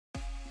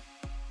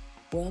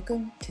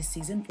Welcome to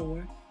Season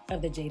 4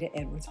 of the Jada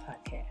Edwards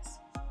Podcast.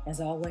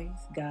 As always,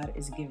 God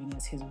is giving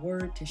us His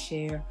Word to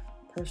share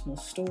personal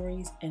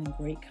stories and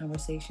great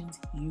conversations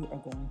you are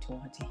going to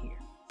want to hear.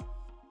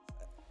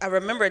 I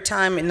remember a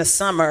time in the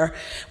summer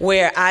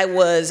where I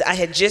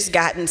had just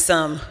gotten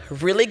some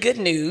really good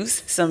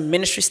news, some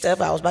ministry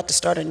stuff. I was about to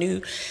start a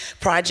new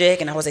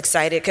project and I was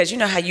excited because you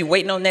know how you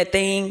waiting on that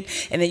thing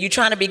and then you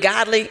trying to be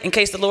godly in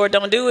case the Lord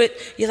don't do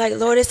it. You're like,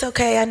 Lord, it's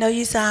okay. I know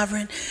you're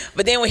sovereign.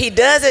 But then when He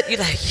does it, you're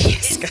like,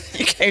 yes, God,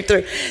 you came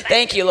through.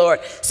 Thank you, Lord.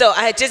 So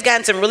I had just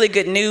gotten some really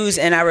good news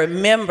and I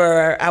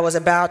remember I was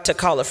about to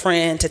call a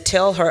friend to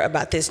tell her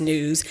about this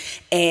news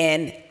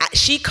and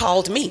she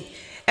called me.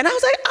 And I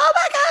was like, oh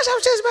my gosh, I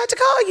was just about to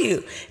call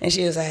you. And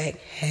she was like,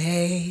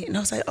 hey. And I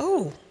was like,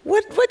 oh,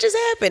 what just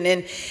happened?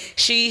 And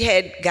she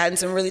had gotten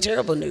some really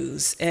terrible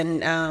news and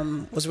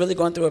was really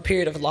going through a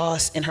period of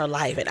loss in her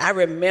life. And I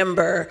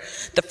remember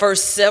the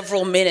first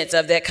several minutes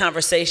of that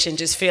conversation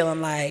just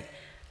feeling like,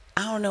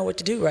 I don't know what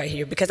to do right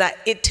here. Because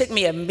it took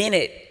me a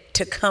minute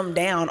to come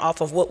down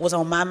off of what was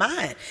on my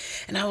mind.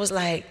 And I was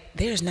like,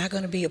 there's not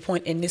going to be a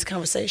point in this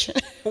conversation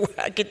where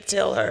I get to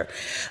tell her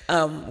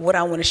what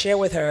I want to share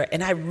with her.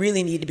 And I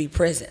really need to be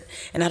present.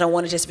 And I don't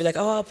want to just be like,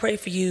 oh, I'll pray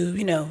for you,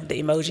 you know,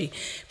 the emoji,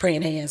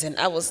 praying hands. And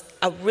I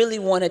really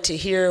wanted to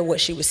hear what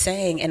she was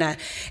saying. And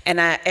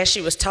I, as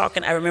she was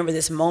talking, I remember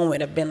this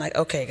moment of being like,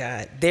 okay,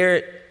 God,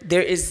 there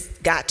is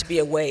got to be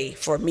a way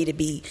for me to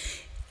be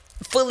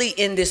fully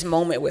in this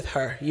moment with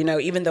her, you know,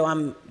 even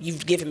though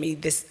you've given me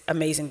this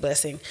amazing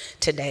blessing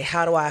today,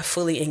 how do I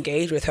fully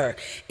engage with her?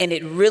 And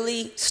it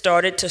really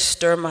started to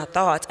stir my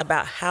thoughts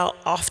about how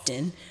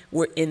often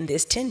we're in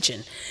this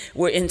tension.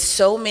 We're in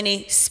so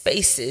many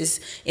spaces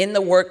in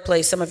the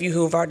workplace, some of you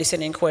who have already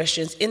sent in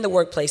questions, in the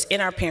workplace, in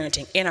our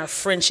parenting, in our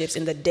friendships,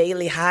 in the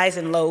daily highs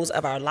and lows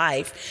of our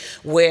life,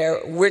 where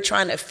we're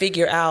trying to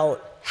figure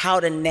out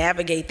how to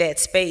navigate that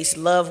space,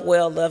 love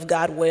well, love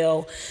God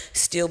well,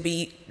 still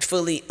be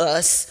fully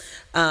us.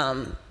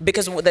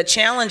 Because the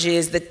challenge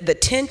is that the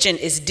tension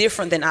is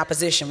different than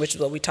opposition, which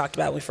is what we talked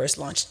about when we first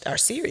launched our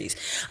series.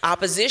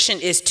 Opposition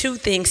is two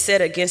things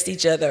set against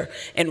each other,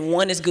 and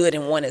one is good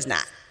and one is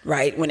not.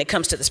 Right, when it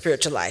comes to the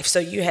spiritual life. So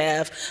you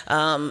have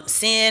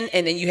sin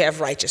and then you have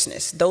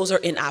righteousness. Those are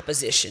in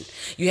opposition.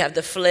 You have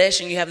the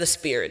flesh and you have the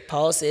spirit.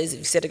 Paul says if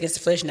you set against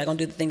the flesh, you're not going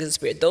to do the things of the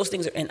spirit. Those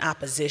things are in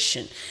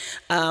opposition.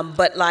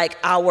 But like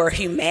our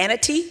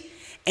humanity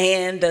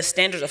and the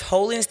standards of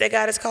holiness that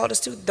God has called us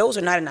to, those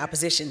are not in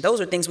opposition.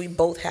 Those are things we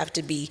both have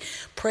to be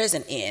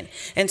present in.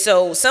 And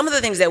so some of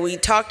the things that we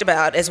talked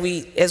about as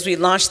we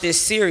launched this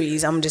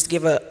series, I'm going to just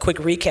give a quick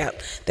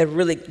recap that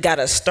really got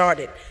us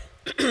started.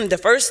 The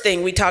first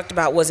thing we talked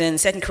about was in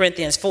 2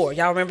 Corinthians 4.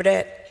 Y'all remember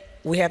that?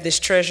 We have this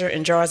treasure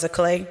in jars of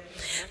clay.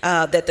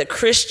 That the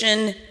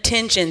Christian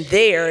tension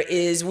there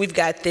is we've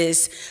got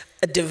this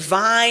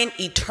divine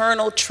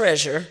eternal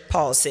treasure,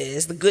 Paul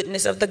says, the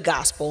goodness of the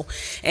gospel,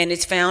 and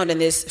it's found in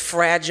this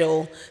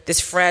fragile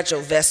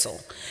vessel.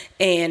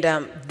 And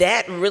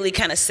that really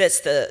kind of sets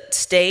the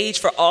stage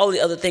for all the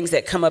other things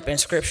that come up in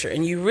Scripture.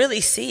 And you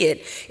really see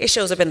it. It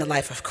shows up in the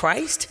life of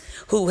Christ,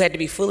 who had to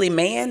be fully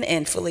man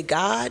and fully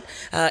God.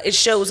 It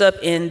shows up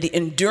in the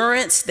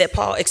endurance that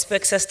Paul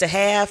expects us to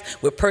have.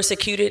 We're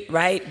persecuted,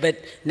 right? But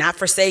not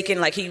forsaken.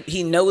 Like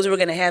he knows we're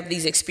going to have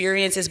these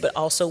experiences, but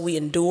also we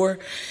endure.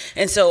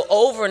 And so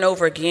over and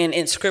over again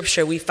in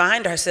Scripture, we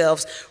find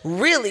ourselves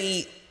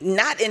really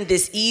not in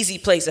this easy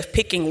place of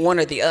picking one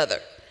or the other.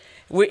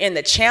 We're in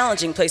the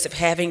challenging place of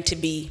having to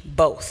be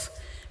both,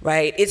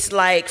 right? It's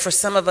like for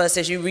some of us,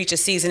 as you reach a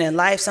season in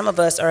life, some of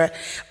us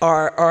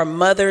are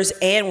mothers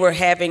and we're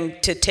having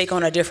to take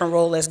on a different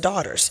role as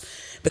daughters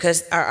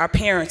because our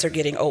parents are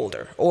getting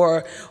older.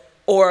 Or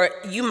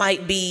you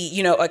might be,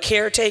 you know, a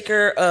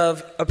caretaker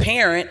of a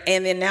parent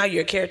and then now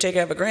you're a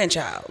caretaker of a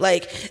grandchild.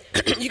 Like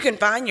you can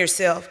find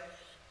yourself,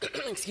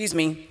 excuse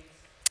me,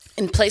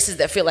 in places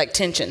that feel like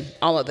tension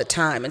all of the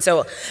time. And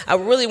so I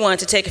really wanted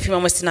to take a few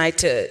moments tonight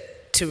to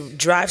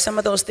drive some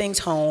of those things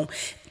home,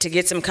 to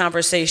get some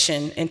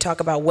conversation and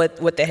talk about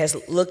what that has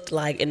looked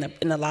like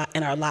in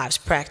our lives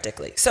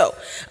practically. So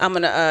I'm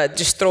gonna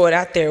just throw it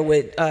out there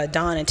with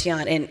Don and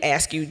Tian and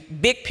ask you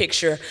big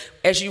picture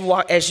as you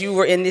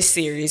were in this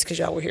series, because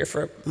y'all were here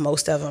for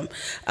most of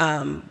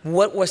them.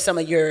 What were some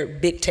of your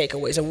big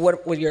takeaways, or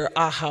what were your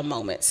aha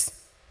moments?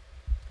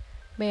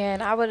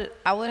 Man, I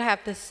would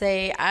have to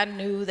say I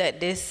knew that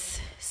this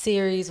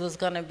series was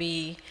gonna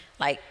be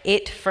like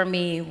it for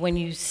me when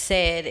you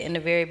said in the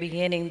very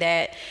beginning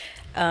that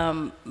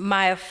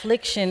my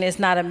affliction is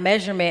not a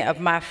measurement of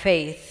my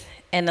faith,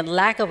 and the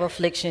lack of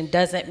affliction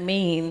doesn't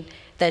mean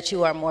that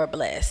you are more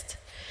blessed.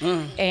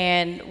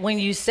 And when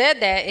you said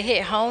that, it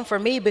hit home for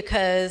me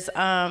because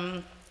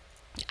I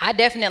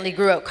definitely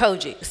grew up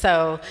Kojic,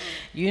 so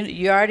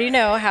you already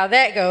know how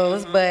that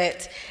goes.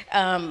 But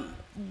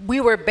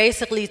we were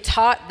basically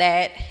taught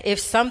that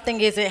if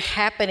something isn't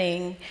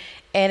happening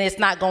and it's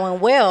not going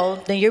well,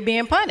 then you're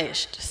being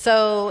punished.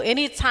 So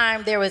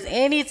anytime there was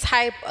any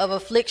type of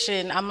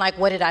affliction, I'm like,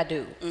 what did I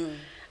do?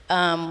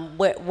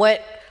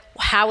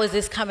 how is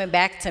this coming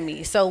back to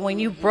me? So when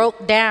you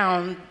broke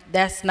down,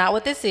 that's not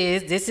what this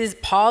is. This is,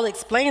 Paul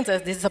explains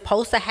us, this is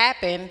supposed to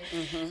happen.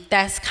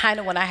 That's kind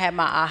of when I had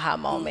my aha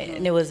moment.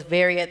 And it was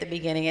very at the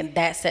beginning, and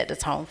that set the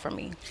tone for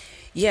me.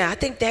 Yeah, I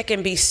think that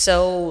can be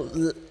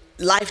so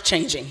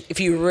life-changing if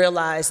you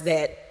realize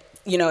that,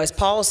 you know, as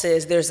Paul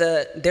says, there's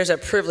a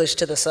privilege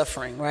to the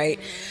suffering, right?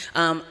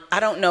 I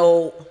don't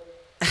know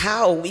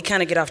how we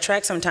kind of get off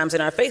track sometimes in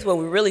our faith where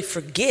we really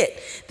forget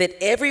that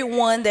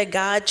everyone that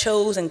God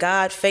chose and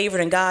God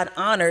favored and God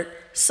honored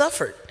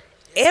suffered.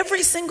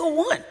 Every single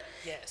one.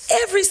 Yes.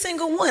 Every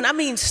single one. I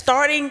mean,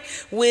 starting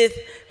with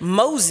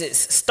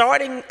Moses,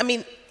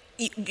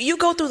 you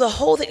go through the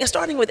whole thing,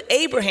 starting with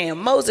Abraham,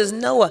 Moses,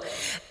 Noah,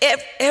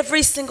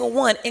 every single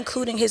one,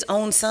 including his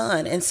own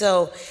son. And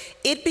so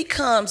it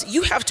becomes,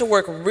 you have to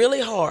work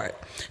really hard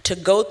to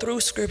go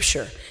through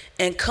scripture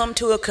and come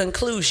to a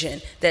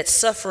conclusion that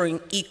suffering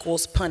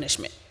equals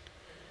punishment.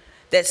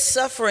 That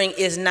suffering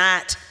is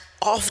not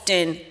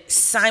often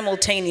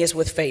simultaneous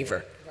with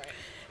favor.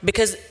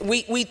 Because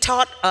we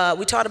taught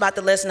about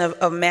the lesson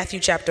of Matthew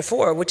chapter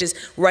 4, which is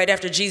right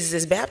after Jesus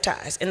is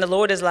baptized. And the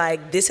Lord is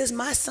like, this is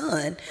my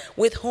son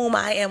with whom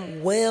I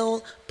am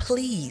well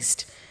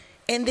pleased.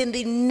 And then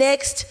the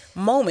next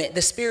moment,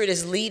 the Spirit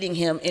is leading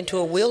him into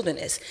a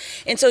wilderness.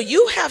 And so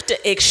you have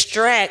to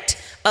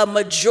extract a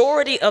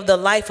majority of the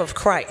life of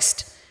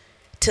Christ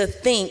to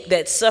think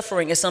that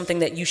suffering is something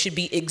that you should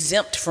be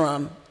exempt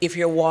from if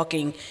you're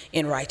walking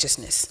in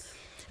righteousness.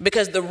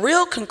 Because the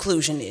real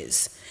conclusion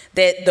is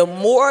that the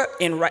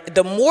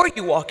more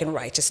you walk in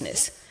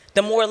righteousness,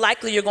 the more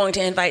likely you're going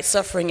to invite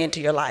suffering into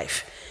your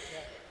life.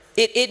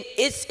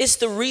 It's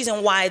the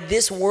reason why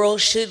this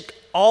world should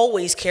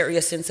always carry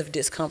a sense of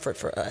discomfort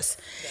for us.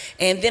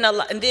 And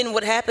then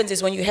what happens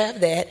is when you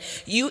have that,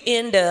 you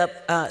end up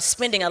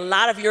spending a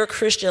lot of your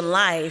Christian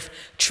life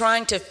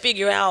trying to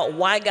figure out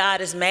why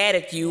God is mad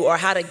at you or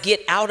how to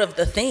get out of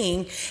the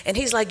thing. And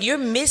he's like, you're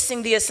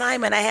missing the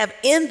assignment I have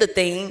in the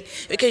thing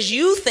because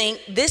you think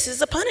this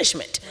is a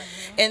punishment.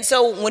 And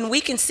so when we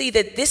can see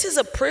that this is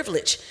a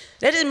privilege,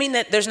 that doesn't mean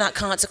that there's not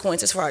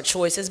consequences for our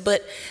choices,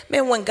 but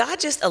man, when God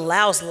just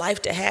allows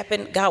life to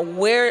happen, God,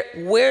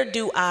 where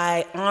do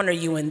I honor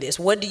you in this?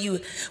 What do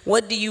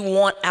you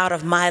want out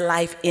of my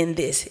life in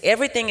this?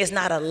 Everything is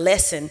not a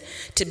lesson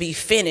to be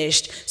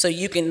finished so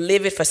you can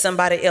live it for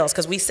somebody else,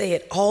 because we say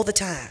it all the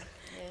time.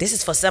 This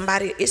is for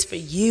somebody, it's for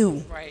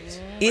you. Right.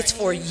 It's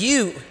for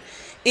you.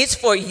 It's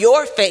for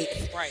your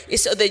faith. Right.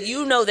 It's so that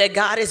you know that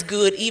God is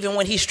good even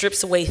when he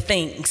strips away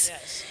things.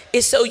 Yes.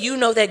 It's so you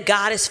know that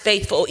God is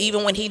faithful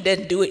even when he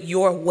doesn't do it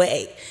your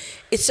way.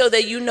 It's so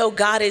that you know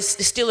God is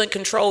still in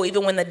control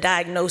even when the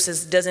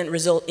diagnosis doesn't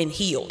result in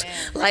healed.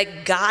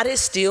 Like, God is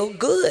still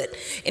good.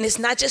 And it's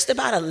not just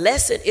about a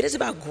lesson. It is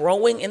about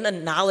growing in the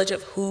knowledge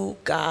of who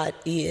God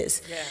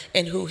is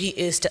and who he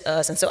is to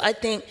us. And so I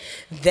think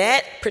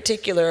that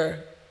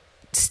particular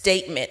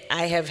statement,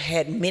 I have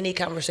had many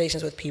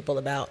conversations with people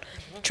about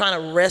trying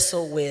to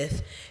wrestle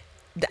with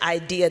the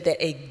idea that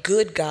a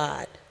good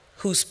God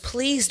who's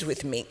pleased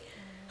with me,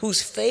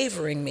 who's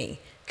favoring me,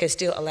 can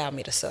still allow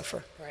me to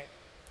suffer. Right.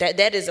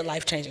 That is a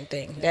life-changing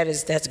thing.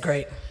 That's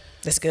great.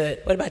 That's good.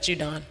 What about you,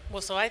 Dawn?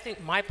 Well, so I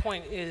think my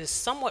point is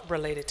somewhat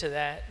related to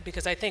that,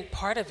 because I think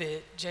part of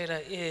it,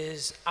 Jada,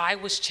 is I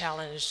was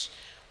challenged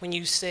when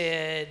you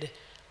said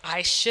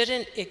I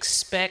shouldn't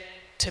expect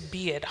to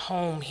be at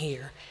home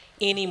here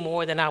any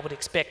more than I would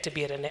expect to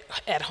be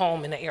at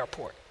home in the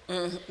airport.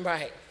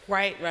 Right.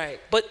 Right.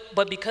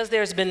 But because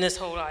there's been this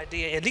whole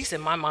idea, at least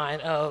in my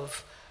mind,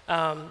 of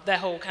that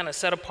whole kind of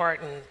set apart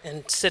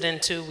and sit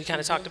into, we kind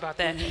of talked about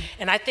that.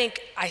 And I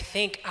think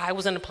I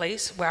was in a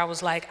place where I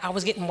was like, I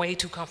was getting way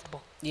too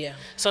comfortable. Yeah.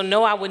 So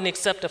no, I wouldn't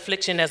accept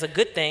affliction as a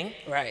good thing.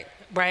 Right.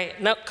 Right?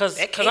 No, because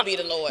That can't be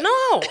the Lord.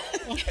 No,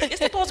 it's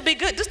supposed to be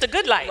good. Just a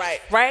good life.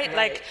 Right?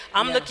 Like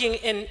I'm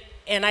looking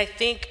and I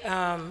think,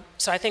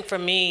 so I think for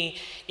me,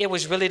 it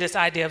was really this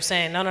idea of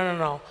saying,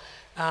 no.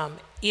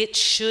 It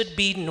should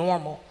be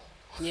normal.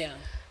 Yeah.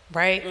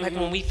 Right? Like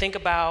when we think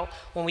about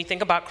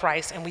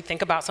Christ and we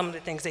think about some of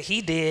the things that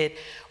he did,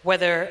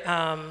 whether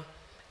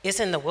it's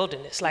in the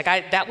wilderness. Like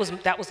that was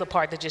the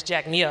part that just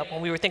jacked me up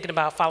when we were thinking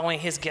about following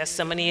his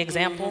Gethsemane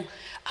example.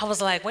 I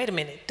was like, wait a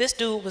minute, this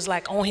dude was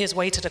like on his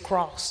way to the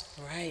cross.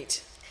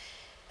 Right.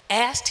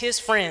 Asked his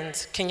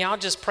friends, can y'all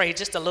just pray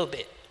just a little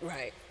bit?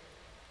 Right.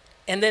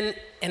 And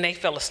they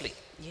fell asleep.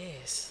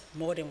 Yes.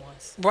 More than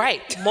once.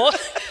 Right.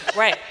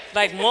 Right.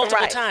 Like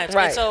multiple times.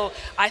 Right. And so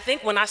I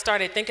think when I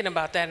started thinking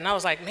about that, and I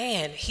was like,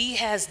 man, he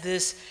has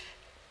this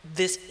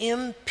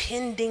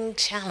impending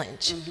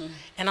challenge.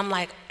 And I'm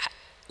like,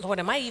 Lord,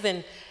 am I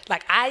even,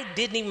 like, I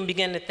didn't even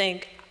begin to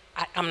think,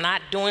 I'm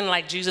not doing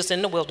like Jesus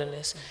in the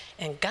wilderness.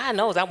 And God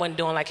knows I wasn't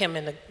doing like him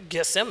in the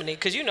Gethsemane,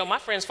 because my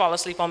friends fall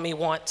asleep on me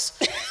once.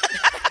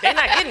 They're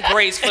not getting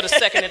grace for the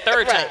second and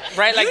third time,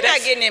 right? Like you're not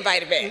getting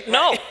invited back.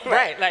 No,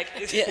 right. Like,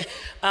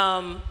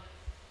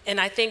 and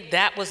I think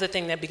that was the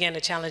thing that began to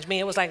challenge me.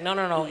 It was like,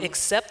 no,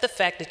 accept the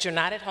fact that you're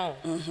not at home.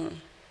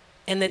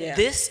 And that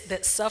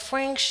that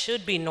suffering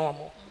should be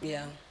normal.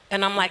 Yeah.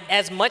 And I'm like,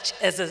 as much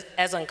as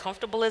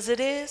uncomfortable as it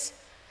is,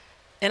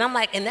 and I'm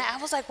like, and that,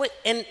 I was like, what?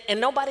 And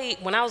nobody,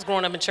 when I was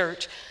growing up in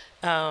church,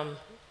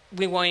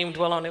 we won't even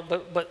dwell on it,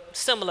 but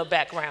similar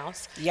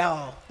backgrounds.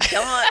 Y'all,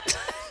 don't.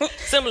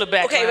 Similar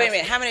backgrounds. Okay, wait a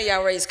minute. How many of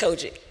y'all raised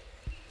Kojic?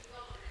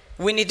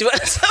 We need to,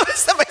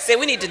 somebody said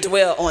we need to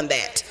dwell on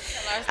that.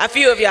 A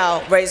few of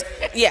y'all raised,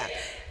 yeah.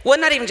 Well,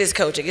 not even just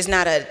Kojic. It's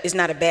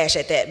not a bash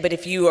at that. But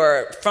if you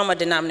are from a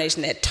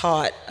denomination that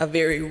taught a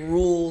very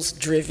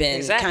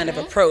rules-driven kind of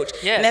approach,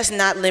 and that's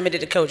not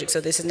limited to Kojic.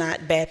 So this is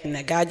not bad thing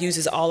that God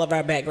uses all of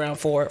our background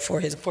for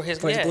his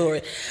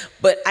glory.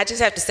 But I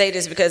just have to say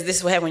this because this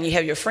is what happens when you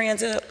have your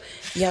friends up.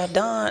 Y'all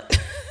done.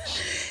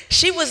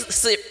 She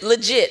was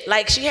legit.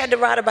 Like she had to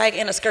ride a bike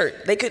in a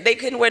skirt. They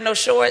couldn't wear no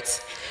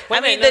shorts.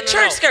 The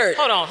church skirt.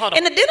 Hold on.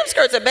 And the denim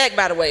skirts are back,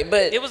 by the way.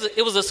 But it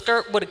was a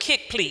skirt with a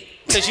kick pleat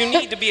because you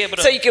need to be able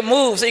to. So you can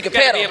move, so you can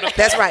pedal.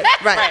 That's right.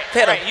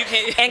 Pedal. Right. You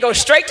can and go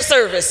straight to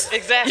service.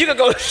 Exactly. You can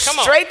go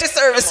straight to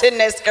service in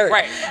that skirt.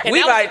 Right. And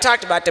we've already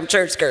talked about them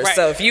church skirts. Right.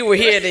 So if you were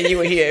here, then you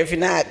were here. If you're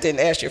not, then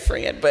ask your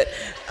friend. But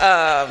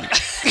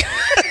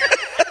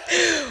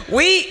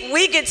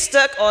we get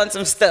stuck on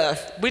some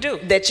stuff. We do.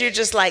 That you're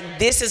just like,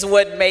 this is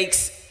what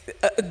makes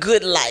a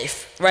good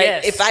life, right?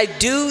 Yes. If I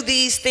do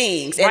these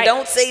things and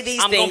don't say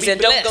these things and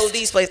don't go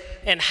these places.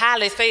 And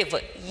highly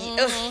favored.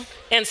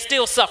 And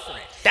still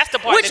suffering. That's the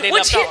part that they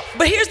left off.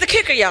 But here's the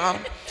kicker, y'all.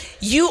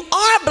 You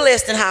are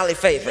blessed and highly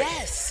favored.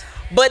 Yes.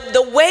 But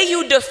the way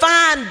you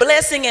define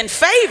blessing and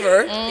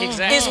favor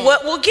is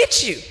what will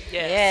get you.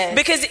 Yes.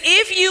 Because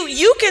if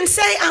you can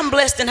say I'm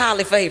blessed and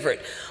highly favored,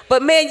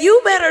 but man,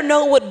 you better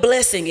know what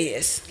blessing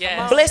is.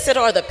 Yes. Blessed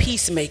are the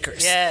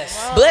peacemakers. Yes.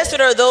 Wow.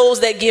 Blessed are those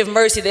that give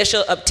mercy, they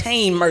shall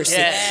obtain mercy.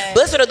 Yes.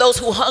 Blessed are those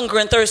who hunger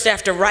and thirst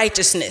after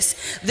righteousness.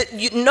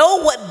 You know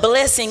what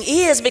blessing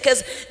is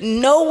because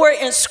nowhere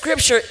in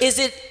scripture is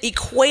it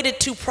equated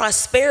to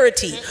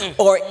prosperity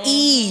or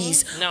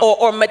ease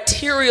or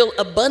material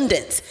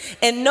abundance.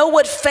 And know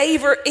what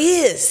favor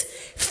is.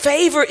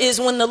 Favor is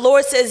when the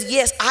Lord says,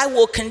 yes, I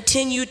will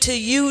continue to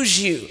use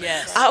you.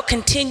 Yes. I'll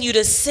continue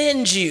to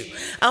send you.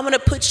 I'm going to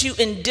put you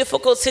in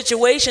difficult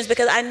situations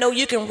because I know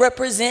you can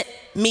represent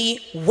me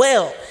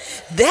well.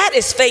 That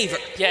is favor.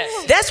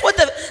 Yes. That's what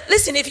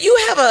listen, if you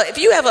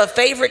have a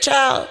favorite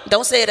child,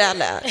 don't say it out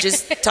loud.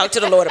 Just talk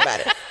to the Lord about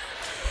it.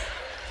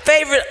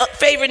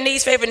 Favorite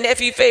niece, favorite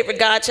nephew, favorite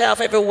godchild,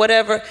 favorite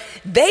whatever.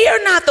 They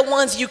are not the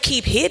ones you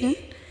keep hidden.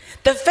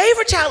 The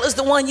favorite child is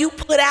the one you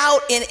put out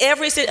in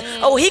every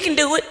Oh, he can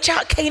do it.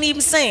 Child can't even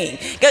sing.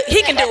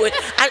 He can do it.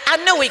 I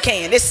know he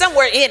can. It's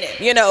somewhere in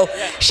him, you know.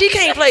 She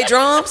can't play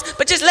drums,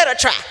 but just let her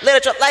try.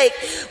 Like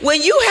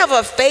when you have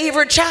a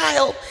favorite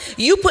child,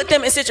 you put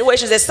them in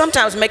situations that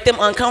sometimes make them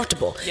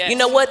uncomfortable. Yes. You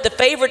know what? The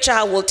favorite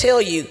child will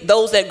tell you,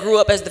 those that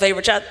grew up as the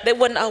favorite child, they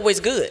wasn't always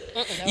good.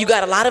 You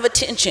got a lot of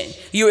attention.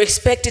 You're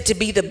expected to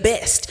be the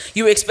best.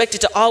 You're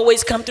expected to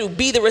always come through,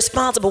 be the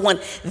responsible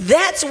one.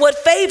 That's what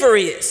favor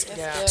is.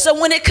 Yeah. So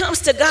when it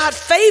comes to God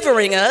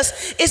favoring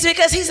us, it's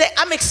because he said,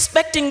 I'm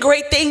expecting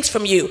great things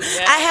from you.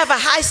 Yes. I have a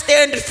high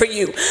standard for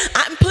you.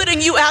 I'm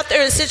putting you out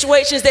there in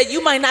situations that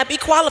you might not be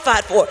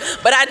qualified for,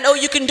 but I know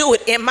you can do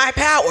it in my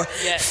power.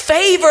 Yes.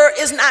 Favor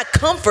is not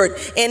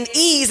comfort and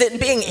ease and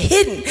being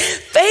hidden.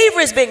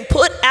 Favor is being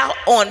put out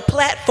on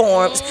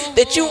platforms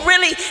that you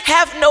really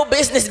have no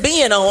business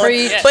being on,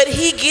 but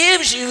he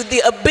gives you the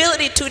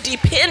ability to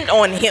depend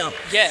on him.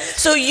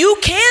 Yes. So you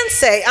can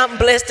say, I'm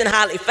blessed and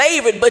highly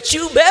favored, but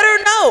you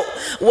better know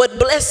what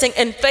blessing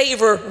and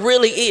favor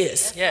really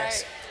is.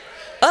 Yes.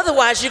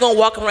 Otherwise, you're going to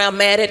walk around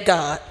mad at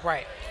God.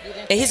 Right.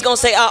 And he's going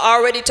to say, I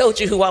already told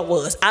you who I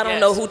was. I don't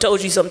know who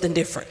told you something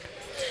different.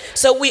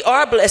 So we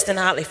are blessed and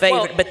highly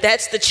favored, but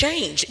that's the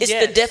change. It's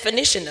the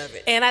definition of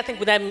it. And I think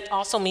that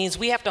also means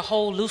we have to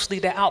hold loosely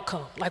the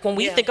outcome. Like when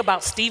we think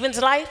about Stephen's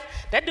life,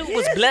 that dude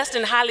was blessed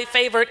and highly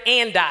favored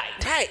and died.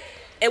 Right.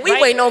 And we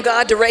waiting on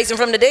God to raise him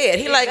from the dead.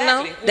 He like,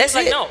 no, that's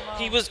it. No,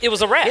 it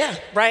was a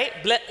wrap, right?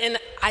 And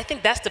I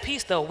think that's the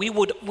piece, though.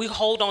 We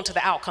hold on to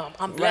the outcome.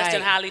 I'm blessed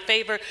and highly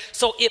favored,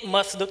 so it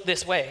must look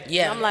this way.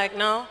 Yeah. And I'm like,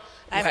 no,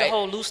 I have to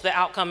hold loose the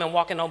outcome and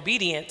walk in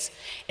obedience.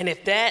 And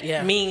if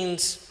that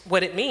means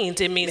what it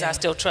means I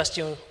still trust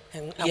you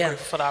and I'm grateful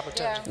for the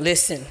opportunity.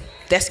 Listen,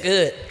 that's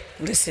good.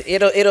 Listen,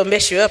 it'll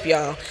mess you up,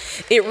 y'all.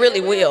 It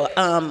really will.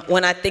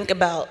 When I think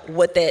about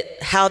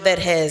how that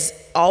has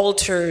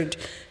altered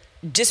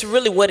just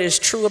really what is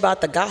true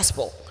about the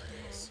gospel.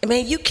 I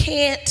mean,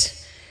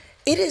 it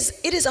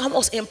is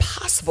almost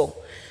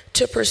impossible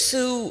to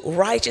pursue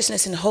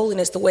righteousness and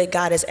holiness the way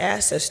God has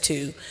asked us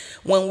to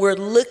when we're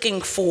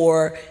looking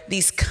for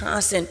these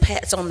constant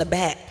pats on the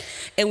back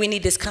and we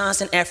need this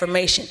constant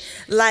affirmation.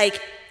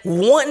 Like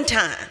one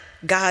time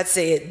God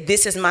said,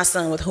 this is my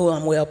son with whom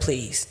I'm well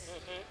pleased.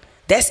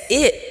 That's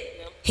it.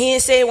 He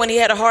didn't say when he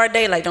had a hard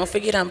day, like, don't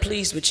forget I'm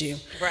pleased with you.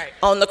 Right.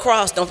 On the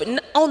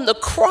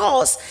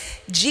cross,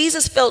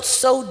 Jesus felt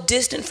so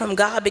distant from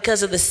God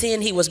because of the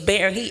sin he was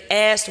bearing. He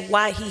asked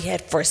why he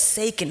had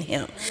forsaken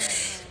him.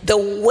 the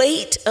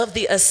weight of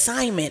the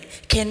assignment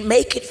can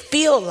make it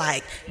feel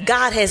like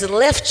God has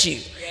left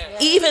you,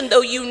 even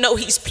though you know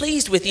he's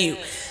pleased with you.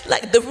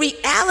 Like, the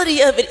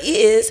reality of it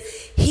is,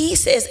 he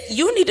says,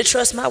 you need to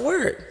trust my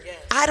word.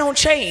 I don't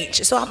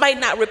change. So I might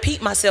not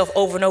repeat myself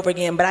over and over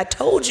again, but I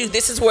told you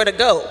this is where to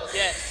go.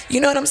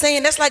 You know what I'm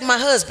saying? That's like my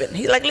husband.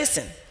 He's like,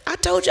 listen, I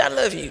told you I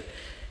love you.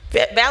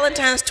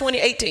 Valentine's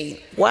 2018.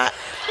 Why?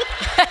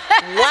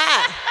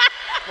 Why?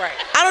 Right.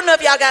 I don't know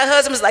if y'all got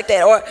husbands like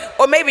that,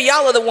 or maybe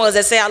y'all are the ones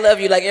that say I love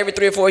you like every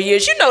 3 or 4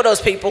 years. You know those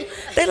people.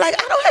 They're like,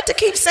 I don't have to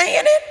keep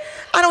saying it.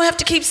 I don't have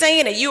to keep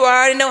saying it. You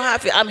already know how I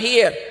feel. I'm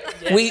here.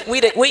 Yeah.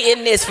 We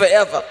in this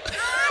forever.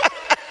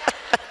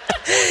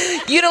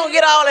 You don't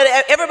get all of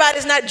that.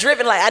 Everybody's not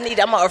driven like, I'm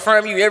gonna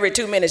affirm you every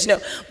 2 minutes. No,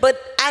 but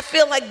I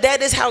feel like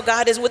that is how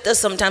God is with us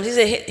sometimes. He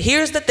said,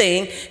 here's the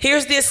thing,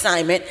 here's the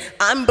assignment,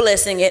 I'm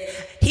blessing it.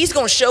 He's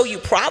gonna show you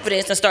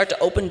providence and start to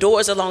open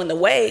doors along the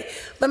way.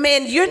 But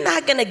man, you're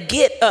not gonna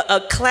get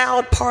a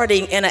cloud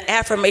parting and an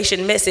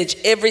affirmation message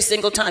every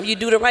single time you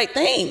do the right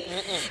thing.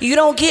 You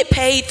don't get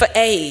paid for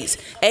A's.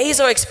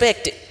 A's are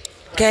expected.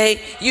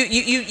 Okay,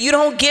 you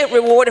don't get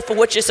rewarded for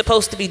what you're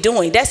supposed to be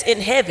doing. That's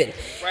in heaven.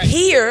 Right.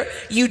 Here,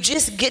 you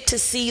just get to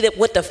see that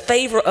what the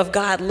favor of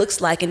God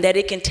looks like, and that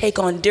it can take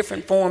on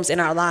different forms in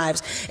our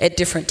lives at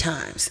different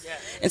times. Yeah.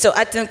 And so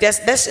I think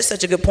that's just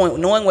such a good point,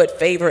 knowing what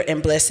favor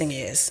and blessing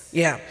is.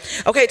 Yeah.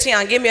 Okay,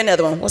 Tian, give me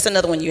another one. What's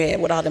another one you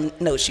had with all them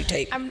notes you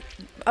take? I'm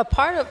a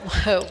part of.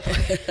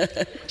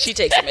 She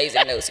takes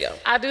amazing notes, y'all.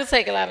 I do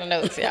take a lot of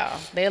notes, y'all.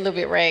 They're a little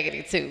bit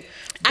raggedy too.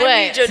 But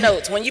I read your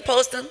notes. When you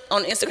post them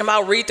on Instagram,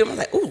 I'll read them. I'm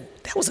like, ooh,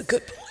 that was a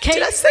good point.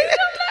 Did I say that?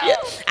 Yeah,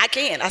 I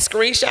can. I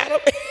screenshot them,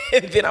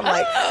 and then I'm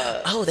like,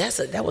 oh,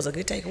 that was a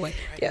good takeaway.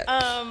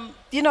 Yeah.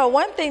 You know,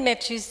 one thing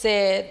that you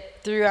said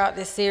throughout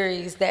this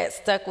series that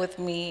stuck with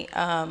me,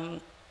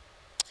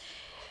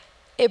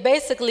 it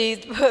basically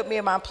put me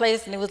in my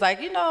place, and it was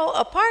like, you know,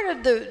 a part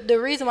of the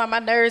reason why my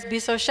nerves be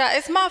so shot,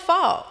 it's my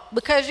fault.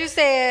 Because you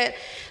said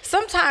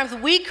sometimes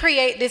we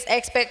create this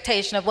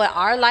expectation of what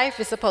our life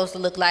is supposed to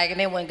look like, and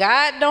then when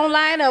God don't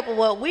line up with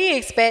what we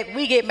expect,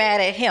 we get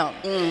mad at him.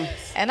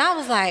 And I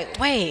was like,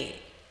 wait,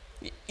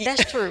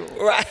 that's true.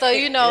 Right. So,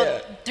 you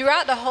know,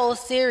 throughout the whole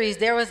series,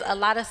 there was a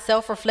lot of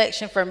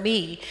self-reflection for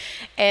me,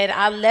 and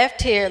I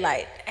left here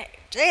like,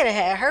 Jada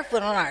had her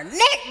foot on our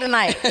neck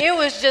tonight. It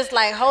was just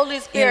like Holy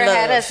Spirit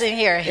had us in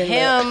here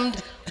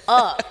hemmed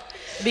up.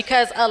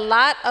 Because a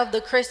lot of the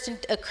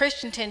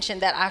Christian tension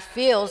that I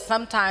feel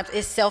sometimes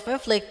is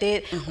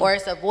self-inflicted, or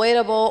it's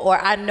avoidable,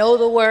 or I know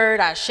the word,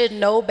 I should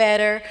know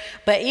better.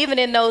 But even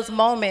in those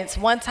moments,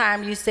 one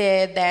time you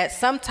said that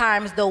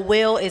sometimes the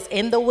will is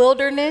in the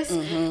wilderness,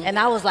 and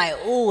I was like,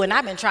 ooh, and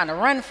I've been trying to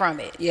run from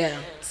it. Yeah.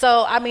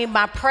 So, I mean,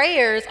 my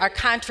prayers are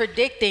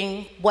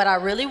contradicting what I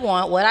really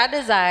want, what I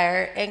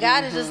desire, and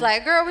God is just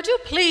like, girl, would you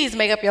please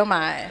make up your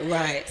mind?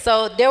 Right.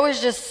 So there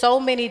was just so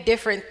many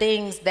different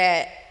things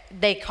that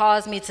they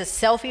caused me to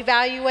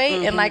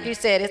self-evaluate. And like you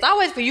said, it's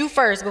always for you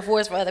first before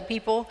it's for other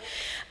people.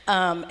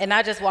 And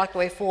I just walked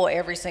away full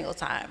every single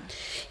time.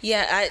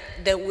 Yeah,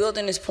 the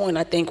wilderness point,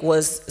 I think,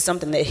 was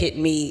something that hit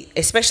me,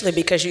 especially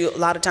because a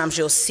lot of times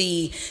you'll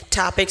see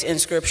topics in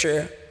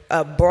Scripture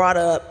brought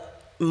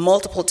up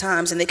multiple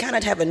times, and they kind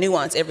of have a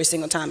nuance every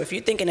single time. If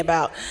you're thinking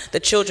about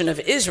the children of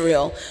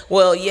Israel,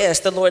 well,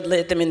 yes, the Lord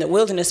led them in the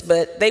wilderness,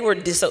 but it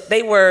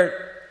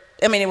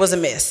was a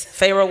mess.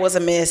 Pharaoh was a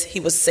mess. He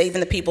was saving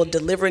the people,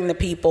 delivering the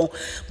people,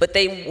 but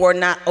they were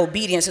not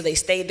obedient, so they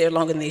stayed there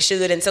longer than they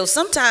should. And so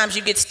sometimes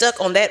you get stuck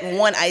on that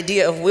one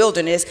idea of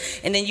wilderness,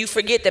 and then you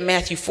forget that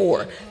Matthew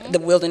 4, the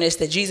wilderness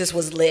that Jesus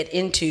was led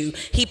into,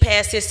 he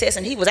passed his test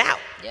and he was out.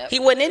 Yep. He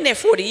wasn't in there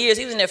 40 years.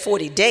 He was in there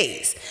 40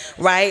 days,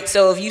 right?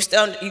 So if you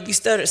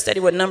study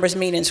what numbers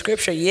mean in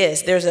Scripture,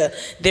 yes,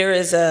 there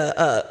is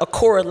a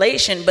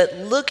correlation, but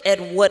look at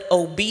what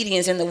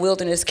obedience in the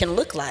wilderness can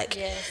look like.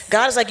 Yes.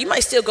 God is like, you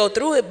might still go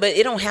through it, but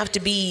it don't have to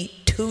be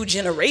 2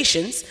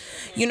 generations.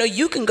 You know,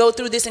 you can go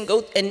through this and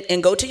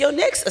go to your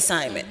next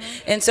assignment.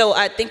 And so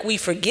I think we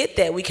forget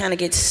that. We kind of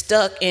get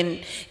stuck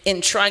in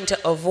trying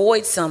to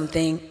avoid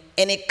something,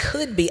 and it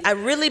could be, I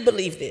really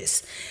believe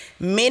this,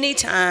 many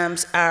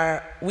times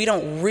we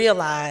don't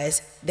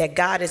realize that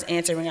God is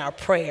answering our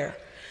prayer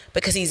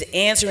because he's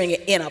answering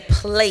it in a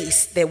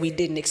place that we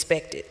didn't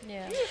expect it.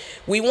 Yeah.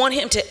 We want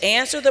him to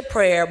answer the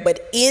prayer,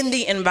 but in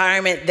the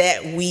environment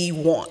that we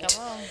want.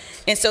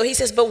 And so he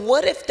says, but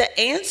what if the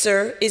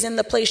answer is in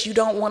the place you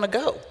don't want to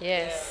go?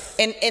 Yes.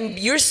 And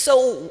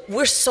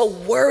we're so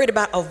worried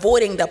about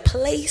avoiding the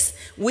place,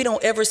 we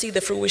don't ever see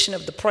the fruition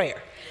of the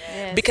prayer.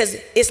 Yes. Because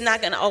it's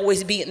not going to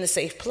always be in the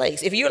safe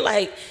place. If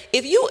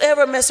you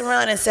ever mess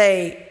around and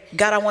say,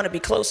 God, I want to be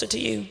closer to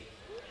you.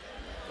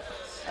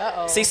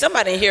 Uh-oh. See,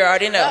 somebody in here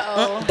already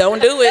know. Don't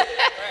do it.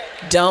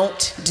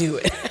 Don't do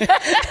it.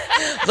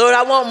 Lord,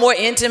 I want more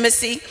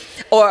intimacy.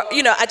 Or,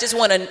 I just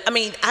want to,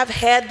 I've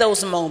had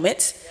those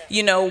moments,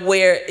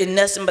 where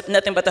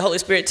nothing but the Holy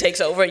Spirit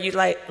takes over. You're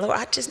like, Lord,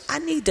 I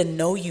need to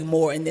know you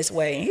more in this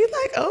way. And he's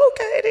like,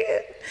 okay,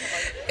 then.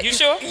 You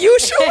sure? You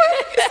sure?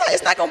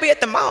 It's not gonna be at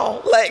the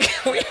mall. Like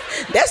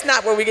that's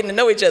not where we're getting to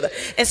know each other.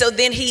 And so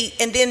then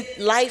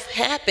life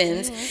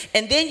happens,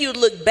 and then you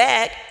look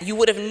back, you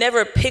would have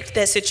never picked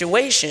that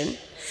situation.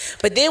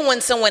 But then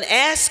when someone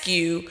asks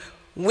you,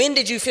 when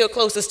did you feel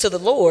closest to the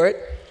Lord?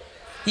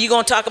 You're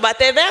gonna talk about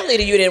that valley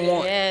that you didn't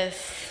want.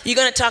 Yes. You're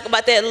going to talk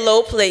about that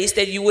low place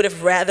that you would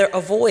have rather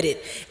avoided.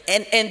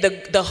 And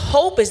the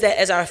hope is that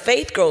as our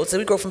faith grows, so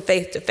we grow from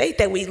faith to faith,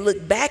 that we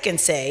look back and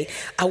say,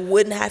 I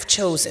wouldn't have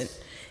chosen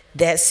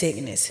that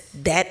sickness,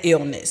 that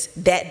illness,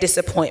 that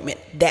disappointment,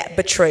 that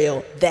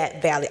betrayal,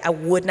 that valley. I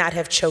would not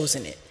have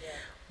chosen it.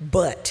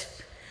 But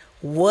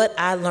what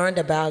I learned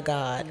about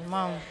God,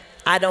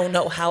 I don't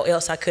know how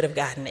else I could have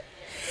gotten it.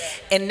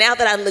 And now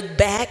that I look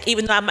back,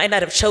 even though I might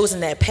not have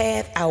chosen that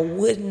path, I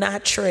would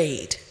not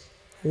trade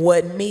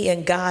what me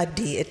and God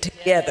did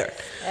together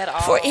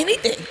for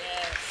anything.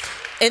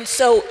 And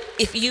so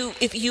if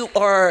you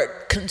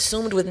are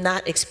consumed with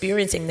not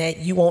experiencing that,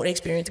 you won't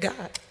experience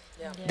God.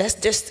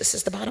 This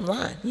is the bottom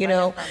line, you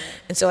know.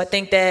 And so I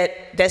think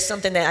that's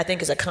something that I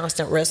think is a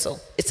constant wrestle.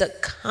 It's a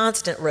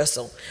constant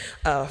wrestle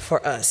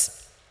for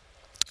us.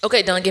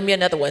 Okay, Don, give me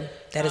another one.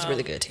 That is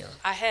really good, Tim.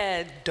 I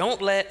had,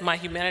 don't let my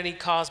humanity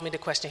cause me to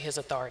question his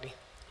authority.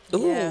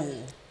 Ooh. Yeah.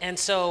 And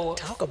so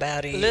Talk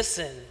about it.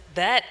 Listen,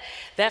 that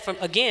from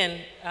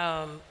again,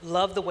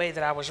 love the way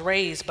that I was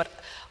raised, but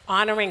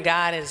honoring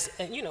God as,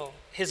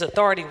 his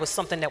authority was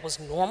something that was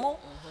normal.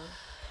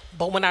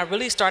 But when I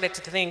really started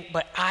to think,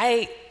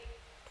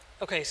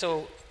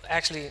 so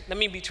actually, let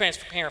me be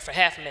transparent for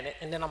half a minute,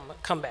 and then I'm gonna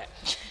come back.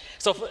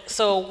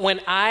 So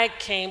when I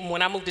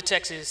moved to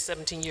Texas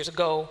 17 years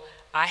ago,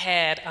 I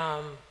had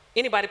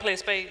anybody play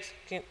spades?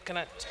 Can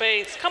I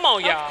spades? Come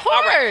on, y'all. Of course.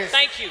 All right,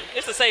 thank you.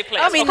 It's a safe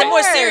place. I mean, okay. the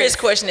more serious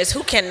question is,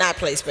 who cannot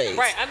play spades?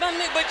 Right, I don't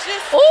but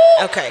just.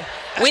 Ooh. Okay,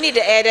 we need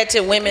to add that to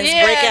women's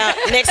breakout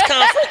next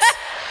conference.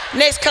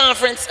 Next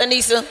conference,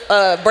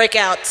 Anissa,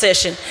 breakout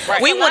session.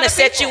 Right. We want to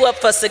set you up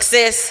for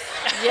success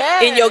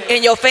in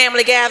your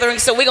family gathering.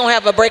 So we're gonna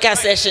have a breakout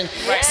session.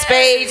 Right.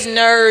 Spades,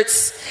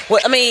 nerds.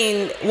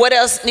 What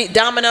else?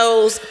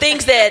 Dominoes,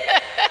 things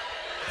that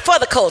for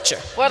the culture.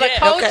 For the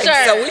culture.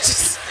 Okay,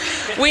 so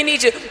we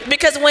need you,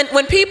 because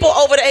when people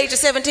over the age of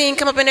 17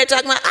 come up in there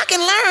talking about I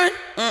can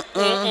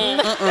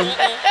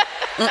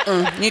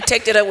learn, you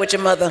take that up with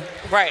your mother.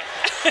 Right.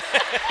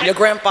 Your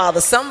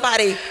grandfather,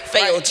 somebody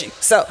failed you.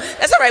 So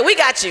that's all right. We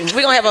got you.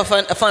 We're gonna have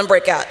a fun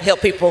breakout. Help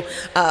people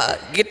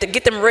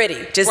get them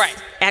ready. Just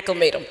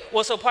acclimate them.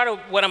 Well, so part of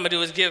what I'm gonna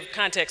do is give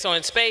context. So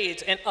in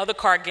spades and other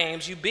card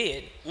games, you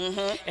bid,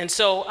 and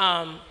so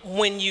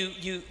when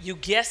you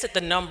guess at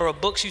the number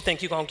of books you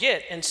think you're gonna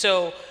get, and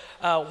so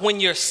when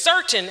you're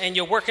searching and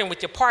you're working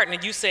with your partner,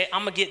 you say,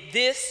 I'm gonna get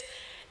this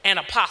and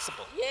a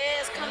possible.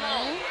 Yes, come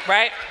on.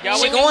 Right? Y'all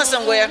She with me? going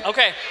somewhere.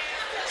 Okay.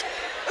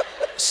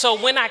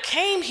 So when I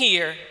came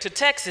here to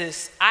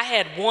Texas, I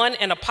had one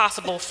and a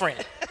possible friend.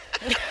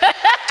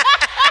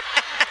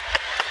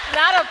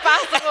 Not a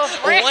possible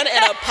friend. One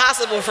and a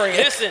possible friend.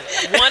 Listen,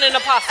 one and a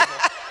possible.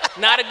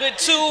 Not a good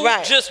two,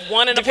 Right. just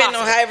one and a possible.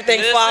 Depending on how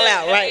everything fall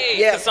out, right? Hey,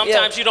 Yeah, 'cause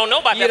sometimes you don't know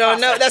about that. You don't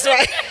know. possible.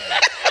 That's right.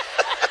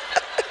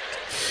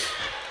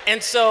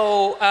 And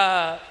so,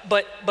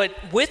 but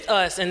with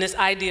us and this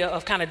idea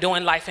of kind of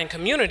doing life in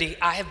community,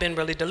 I have been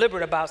really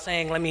deliberate about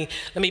saying, let me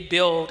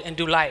build and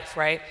do life,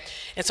 right?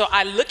 And so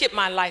I look at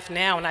my life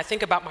now and I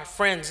think about my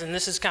friends, and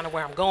this is kind of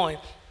where I'm going.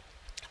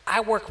 I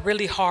work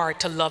really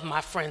hard to love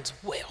my friends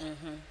well.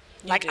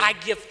 Like I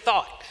give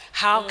thought.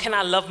 How can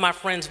I love my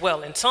friends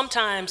well? And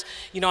sometimes,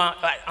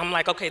 I'm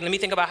like, okay, let me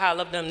think about how I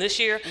love them this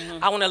year.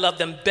 I want to love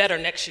them better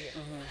next year,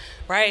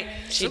 right?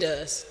 She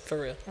does,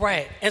 for real.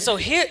 Right. And so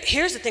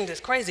here's the thing that's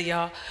crazy,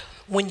 y'all.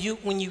 When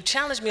you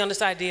challenged me on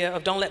this idea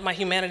of don't let my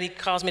humanity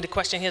cause me to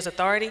question his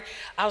authority,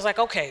 I was like,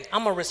 okay,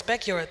 I'm gonna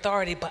respect your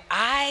authority, but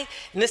and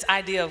this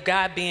idea of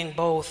God being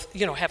both,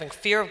 having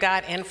fear of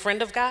God and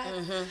friend of God,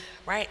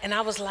 right? And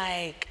I was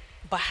like,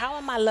 but how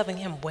am I loving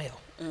him well?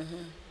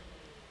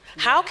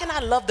 How can I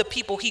love the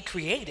people he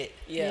created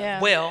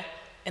well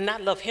and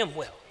not love him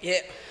well?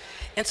 Yeah.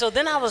 And so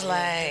then I was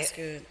like, that's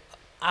good.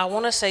 I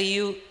want to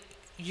say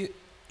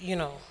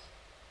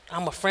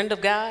I'm a friend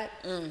of God,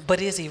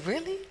 but is he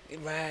really?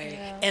 Right.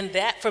 Yeah. And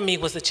that for me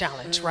was the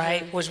challenge,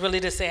 right? Was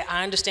really to say,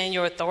 I understand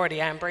your authority,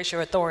 I embrace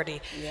your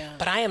authority,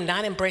 but I am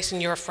not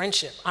embracing your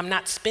friendship. I'm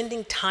not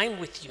spending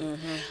time with you.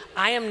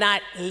 I am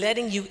not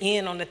letting you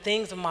in on the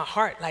things of my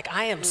heart. Like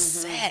I am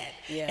sad.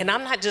 Yeah. And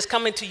I'm not just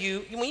coming to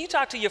you. When you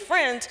talk to your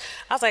friends,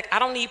 I was like, I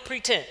don't need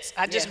pretense.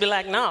 I just be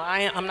like, no,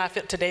 I'm not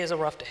fit. Today is a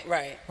rough day.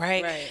 Right.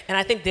 And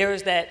I think there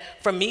is that,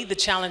 for me, the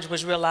challenge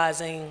was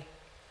realizing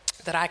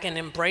that I can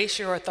embrace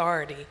your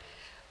authority,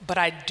 but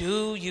I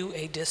do you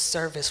a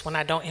disservice when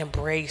I don't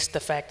embrace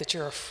the fact that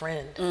you're a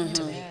friend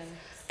to me.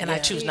 And I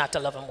choose not to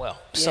love him well.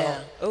 So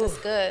That's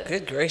good.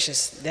 Good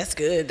gracious. That's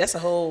good. That's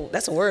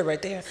a word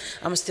right there.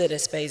 I'm gonna steal that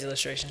spades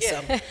illustration.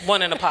 So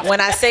one in a possible. when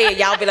I say it,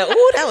 y'all be like,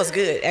 ooh, that was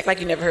good. Act like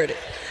you never heard it.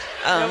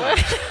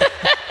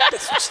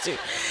 That's what you do.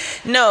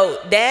 No,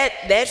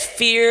 that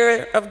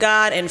fear of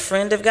God and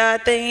friend of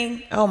God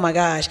thing, oh my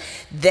gosh,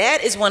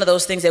 that is one of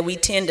those things that we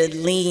tend to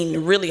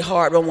lean really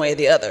hard one way or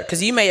the other.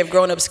 Because you may have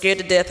grown up scared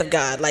to death of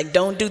God. Like,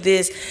 don't do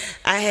this.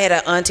 I had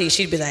an auntie,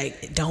 she'd be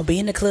like, don't be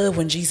in the club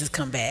when Jesus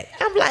come back.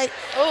 I'm like,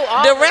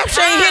 the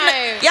rapture ain't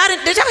hitting. Y'all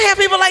did y'all have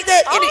people like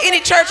that?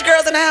 Any church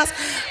girls in the house?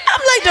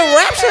 I'm like, the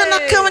rapture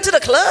not coming to the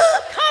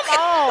club? Come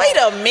on. Wait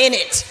a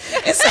minute.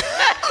 It's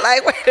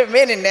like, wait a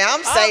minute now,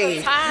 I'm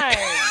saved.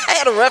 I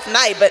had a rough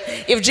night, but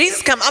if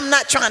Jesus come, I'm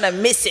not trying to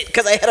miss it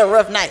because I had a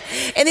rough night.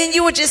 And then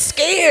you were just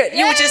scared.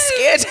 You were just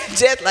scared to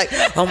death, like,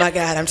 oh my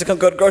God, I'm just gonna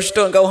go to the grocery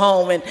store and go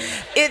home. And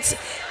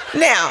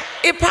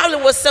it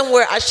probably was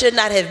somewhere I should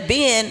not have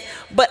been,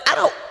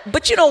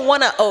 but you don't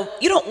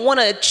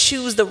wanna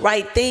choose the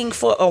right thing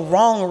for a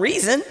wrong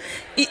reason.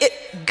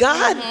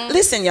 God,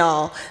 listen,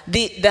 y'all,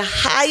 the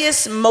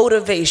highest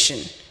motivation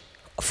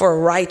for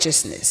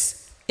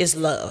righteousness is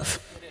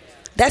love.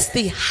 That's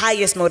the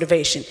highest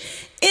motivation.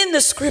 In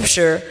the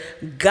scripture,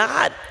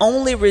 God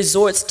only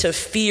resorts to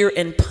fear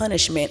and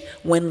punishment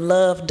when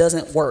love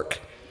doesn't work.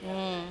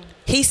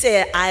 He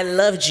said, I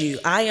loved you.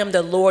 I am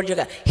the Lord your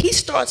God. He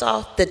starts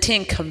off the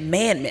 10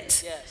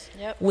 commandments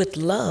with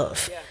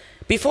love.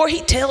 Before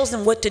he tells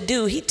them what to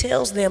do, he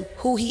tells them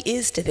who he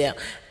is to them.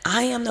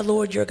 I am the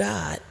Lord your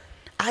God.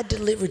 I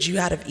delivered you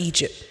out of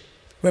Egypt.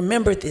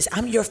 Remember this.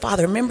 I'm your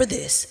father. Remember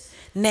this.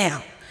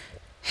 Now,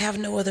 have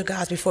no other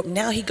gods before me.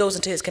 Now he goes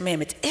into his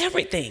commandments,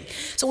 everything.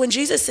 So when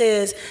Jesus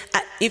says,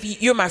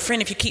 if you're my friend,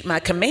 if you keep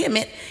my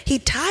commandment, he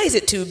ties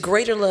it to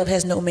greater love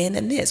has no man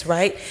than this,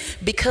 right?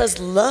 Because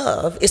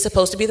love is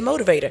supposed to be the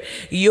motivator.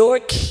 Your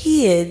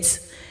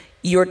kids,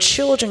 your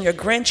children, your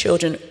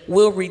grandchildren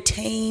will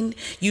retain,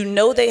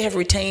 they have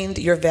retained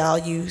your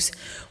values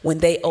when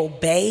they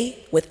obey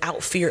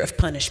without fear of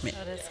punishment.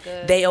 Oh, that's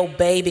good. They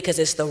obey because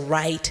it's the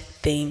right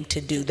thing to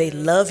do. They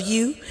love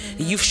you.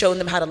 You've shown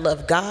them how to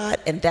love God,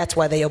 and that's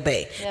why they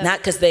obey. Not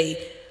because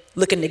they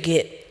looking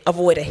to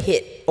avoid a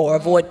hit or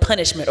avoid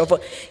punishment.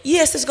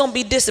 Yes, there's going to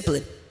be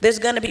discipline. There's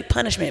going to be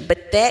punishment,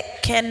 but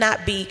that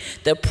cannot be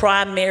the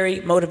primary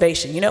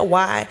motivation. You know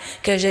why?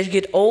 Because as you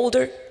get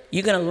older,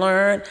 you're going to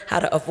learn how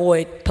to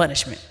avoid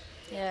punishment.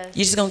 Yes.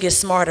 You're just going to get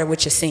smarter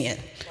with your sin.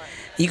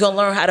 You're going to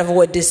learn how to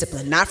avoid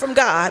discipline, not from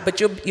God,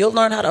 but you'll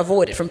learn how to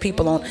avoid it from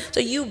people So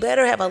you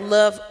better have a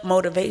love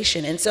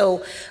motivation. And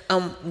so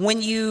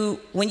when you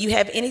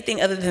have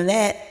anything other than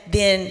that,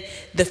 then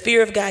the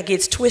fear of God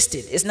gets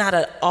twisted. It's not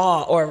an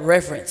awe or a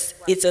reverence.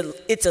 It's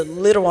a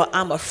literal,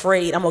 I'm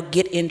afraid I'm going to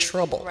get in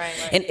trouble.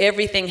 Right. And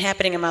everything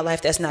happening in my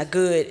life that's not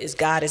good is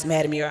God is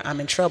mad at me or I'm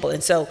in trouble.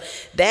 And so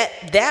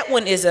that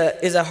one is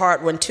a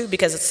hard one too,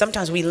 because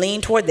sometimes we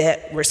lean toward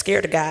that. We're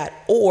scared of God,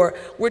 or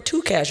we're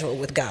too casual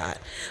with God.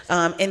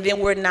 And then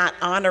we're not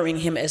honoring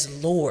him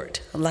as Lord.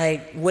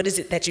 Like, what is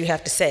it that you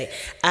have to say?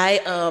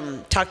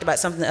 I talked about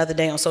something the other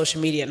day on social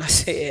media, and I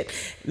said,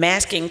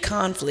 masking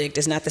conflict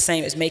is not the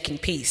same as making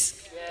peace.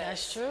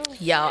 That's true.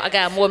 Y'all, I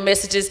got more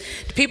messages.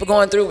 The people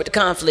going through with the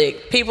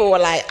conflict. People were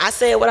like, I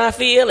said what I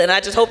feel, and I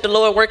just hope the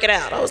Lord work it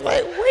out. I was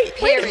like,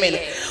 wait a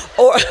minute.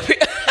 Or,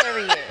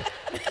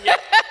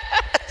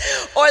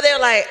 or they're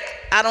like,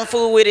 I don't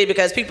fool with it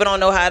because people don't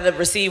know how to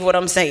receive what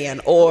I'm saying.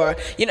 Or,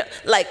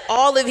 like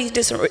all of these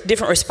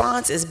different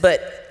responses.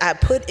 But I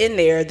put in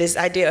there this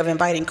idea of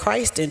inviting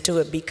Christ into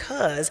it,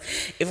 because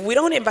if we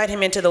don't invite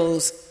him into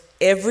those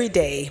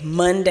everyday,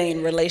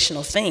 mundane,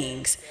 relational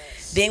things,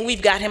 then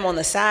we've got him on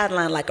the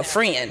sideline like a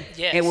friend,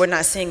 and we're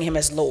not seeing him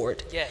as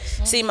Lord.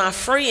 Yes. See, my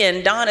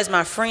friend, Dawn is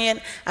my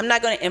friend. I'm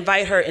not going to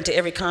invite her into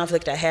every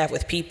conflict I have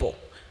with people.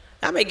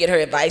 I may get her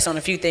advice on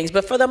a few things,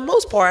 but for the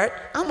most part,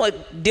 I'm going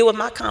to deal with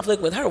my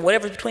conflict with her,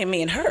 whatever's between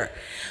me and her.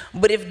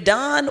 But if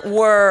Dawn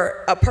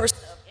were a person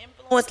of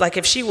influence, like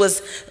if she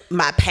was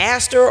my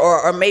pastor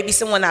or maybe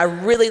someone I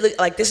really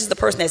like, this is the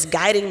person that's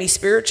guiding me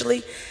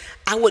spiritually,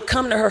 I would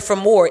come to her for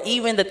more,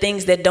 even the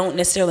things that don't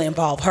necessarily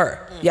involve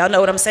her. Y'all know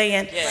what I'm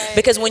saying? Yes.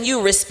 Because when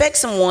you respect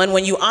someone,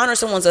 when you honor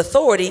someone's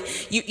authority,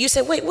 you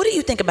say, wait, what do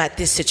you think about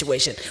this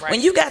situation? Right.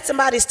 When you got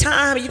somebody's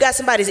time, you got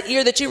somebody's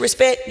ear that you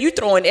respect, you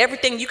throwing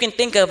everything you can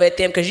think of at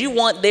them because you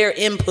want their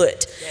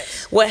input.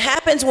 Yes. What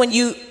happens when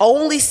you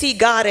only see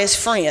God as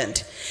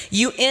friend,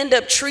 you end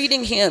up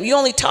treating him, you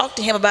only talk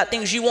to him about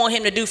things you want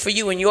him to do for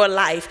you in your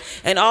life,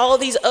 and all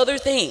these other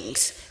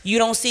things. You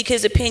don't seek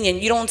his opinion.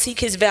 You don't seek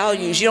his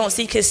values. You don't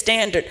seek his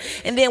standard.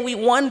 And then we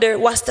wonder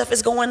why stuff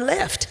is going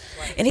left.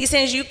 Right. And he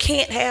says you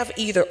can't have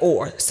either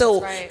or.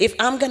 So if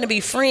I'm going to be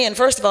friend,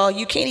 first of all,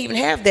 you can't even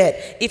have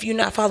that if you're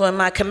not following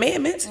my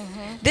commandments.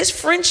 This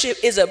friendship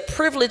is a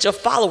privilege of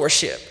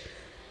followership.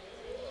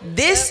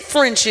 This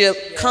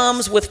friendship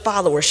comes with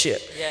followership.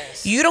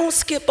 Yes. You don't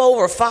skip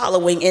over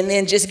following and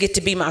then just get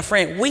to be my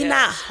friend. We're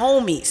not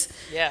homies.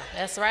 Yeah,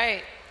 that's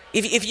right.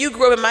 If you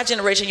grew up in my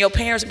generation, your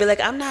parents would be like,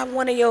 I'm not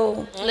one of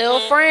your little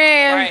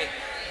friends.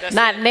 Right.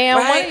 Not now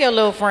one of your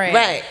little friends.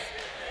 Right.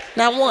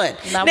 Not one.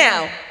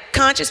 Now,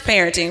 conscious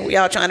parenting, we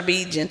all trying to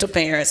be gentle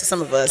parents,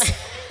 some of us.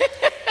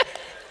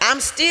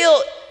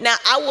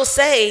 I will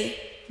say,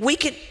 we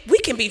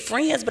can be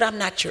friends, but I'm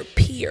not your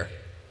peer.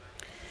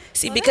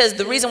 See, because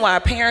the reason why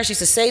our parents used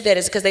to say that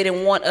is because they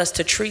didn't want us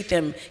to treat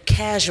them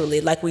casually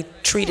like we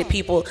treated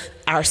people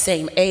our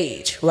same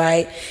age,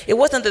 right? It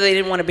wasn't that they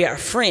didn't want to be our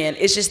friend.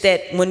 It's just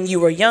that when you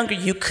were younger,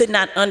 you could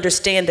not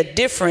understand the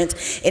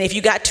difference. And if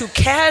you got too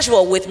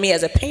casual with me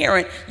as a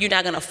parent, you're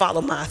not going to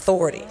follow my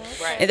authority.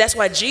 Right. And that's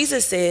why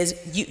Jesus says,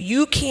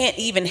 you can't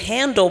even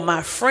handle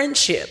my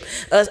friendship,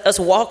 us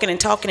walking and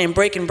talking and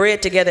breaking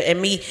bread together,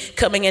 and me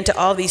coming into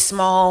all these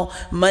small,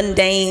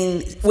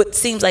 mundane, what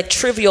seems like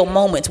trivial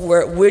moments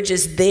where we're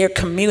just there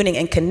communing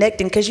and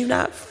connecting because you're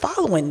not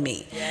following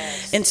me.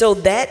 Yes. And so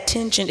that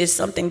tension is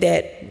something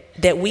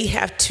that we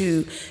have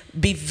to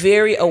be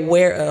very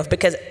aware of,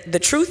 because the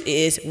truth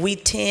is we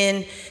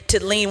tend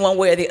to lean one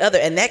way or the other,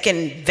 and that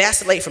can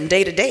vacillate from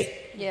day to day.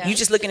 Yeah. You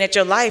just looking at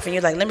your life and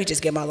you're like, let me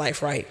just get my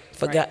life right.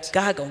 For Right.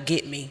 God gonna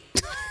get me.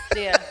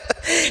 Yeah.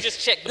 You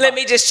just check the Let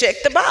box. me just check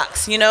the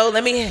box,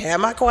 let me have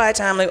my quiet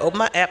time, let me open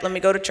my app, let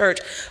me go to church.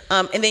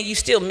 And then you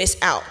still miss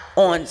out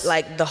on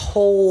like the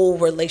whole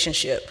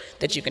relationship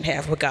that you can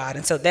have with God.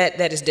 And so that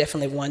is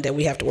definitely one that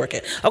we have to work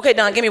at. Okay,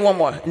 Don, give me one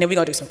more, and then we're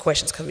gonna do some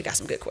questions because we got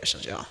some good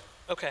questions, y'all.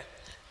 Okay.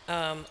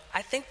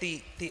 I think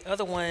the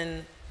other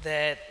one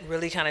that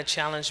really kind of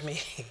challenged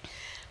me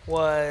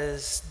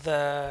was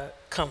the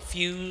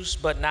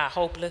confused but not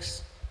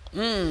hopeless.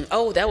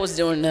 Oh, that was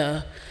during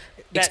the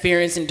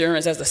experience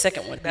endurance as the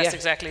second one. That's Yeah.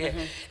 exactly it.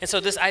 And so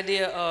this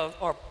idea of,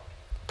 or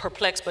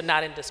perplexed but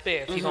not in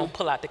despair, if you're going to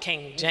pull out the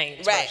King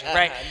James version,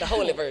 right? The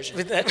holy version.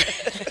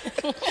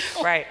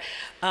 Right.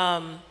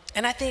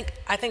 And I think,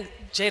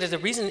 Jada, the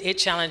reason it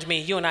challenged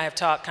me, you and I have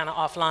talked kind of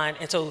offline,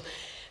 and so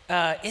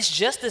it's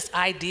just this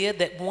idea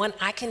that, one,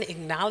 I can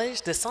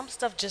acknowledge that some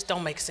stuff just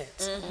don't make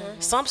sense.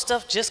 Some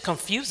stuff just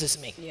confuses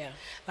me. Yeah.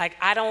 Like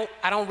I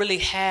don't really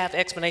have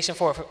explanation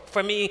for it.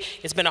 For me,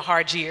 it's been a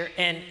hard year,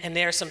 and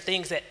there are some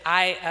things that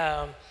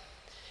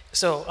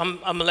so I'm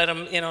gonna let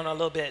them in on a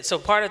little bit. So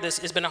part of this,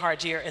 it's been a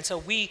hard year, and so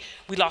we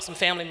lost some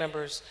family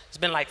members. It's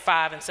been like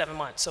 5 and 7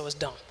 months, so it's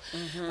dumb,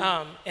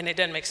 and it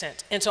doesn't make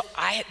sense. And so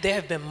there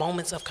have been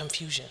moments of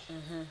confusion,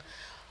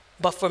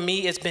 but for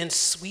me, it's been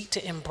sweet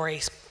to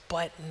embrace,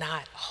 but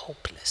not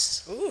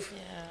hopeless. Ooh.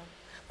 Yeah.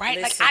 Right?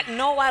 Listen. Like I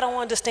know I don't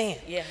understand.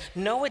 Yeah.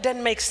 No, it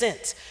doesn't make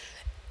sense.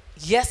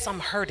 Yes, I'm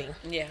hurting.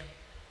 Yeah.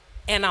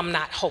 And I'm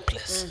not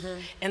hopeless.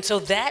 And so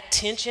that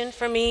tension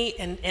for me,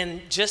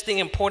 and just the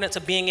importance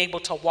of being able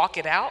to walk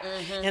it out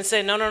and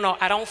say, no,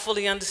 I don't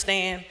fully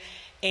understand.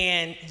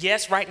 And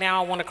yes, right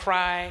now I want to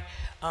cry,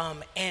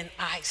 and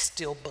I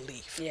still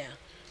believe. Yeah.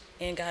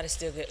 And God is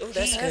still good. Ooh,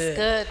 that's That's good.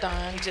 good,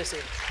 Don. He just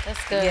is.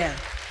 That's good. Yeah.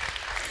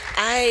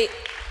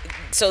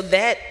 So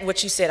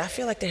what you said, I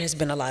feel like there has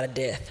been a lot of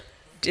death.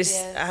 Just,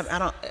 Yes.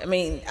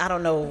 I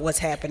don't know what's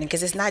happening,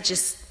 because it's not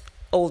just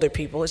older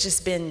people. It's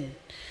just been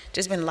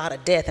a lot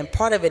of death. And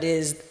part of it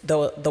is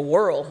the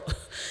world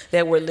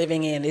that we're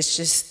living in.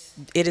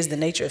 It is the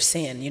nature of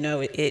sin.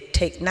 It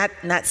take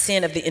not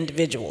sin of the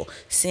individual,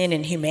 sin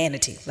in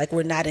humanity. Like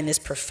we're not in this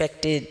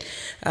perfected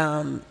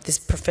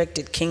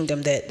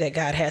kingdom that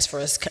God has for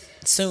us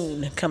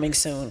coming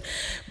soon.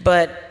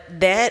 But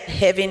that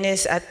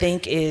heaviness, I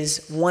think,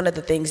 is one of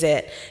the things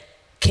that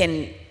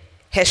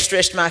has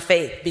stretched my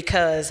faith,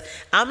 because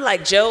I'm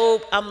like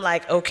Job. I'm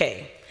like,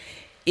 okay,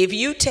 if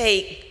you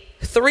take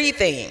 3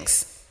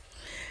 things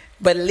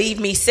but leave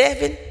me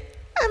 7,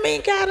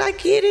 God, I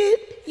get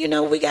it.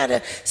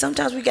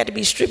 Sometimes we got to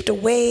be stripped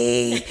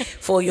away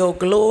for your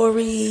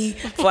glory,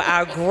 for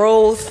our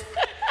growth.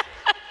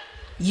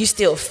 You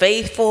still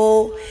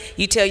faithful.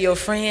 You tell your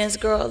friends,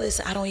 girl,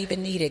 listen, I don't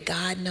even need it.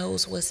 God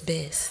knows what's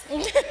best.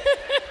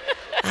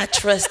 I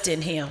trust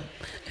in him.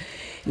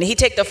 And he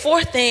take the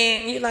 4th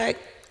thing, you're like,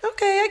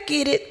 okay, I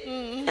get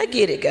it. I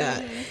get it,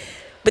 God.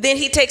 But then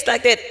he takes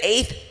like that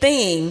 8th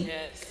thing.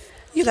 Yes.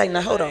 You're like,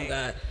 now hold on,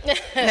 God.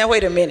 Now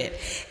wait a minute.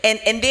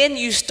 And then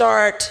you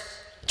start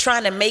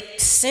trying to make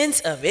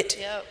sense of it.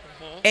 Yep.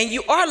 And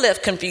you are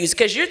left confused,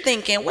 because you're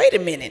thinking, wait a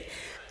minute,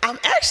 I'm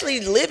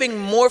actually living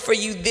more for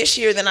you this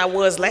year than I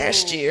was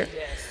last year.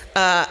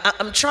 Yes.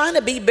 I'm trying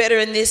to be better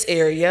in this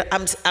area.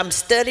 I'm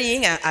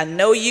studying. I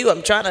know you.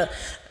 I'm trying to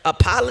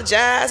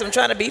apologize. I'm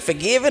trying to be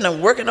forgiving.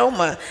 I'm working on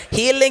my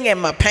healing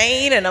and my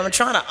pain, and I'm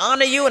trying to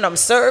honor you, and I'm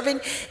serving.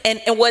 And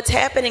what's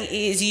happening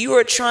is you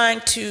are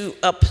trying to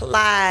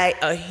apply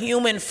a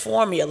human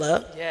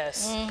formula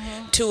Yes.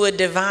 to a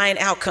divine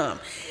outcome,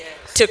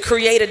 to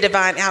create a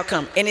divine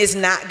outcome, and it's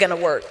not going to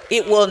work.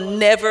 It will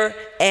never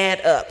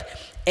add up.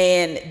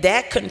 And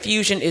that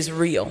confusion is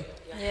real.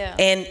 Yeah.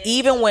 And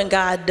even when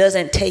God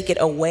doesn't take it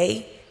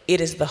away, it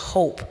is the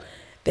hope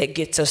that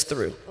gets us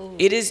through.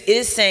 It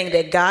is saying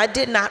that God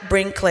did not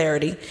bring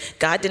clarity.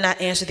 God did not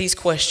answer these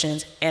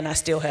questions, and I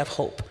still have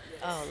hope.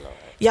 Oh, Lord.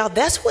 Y'all,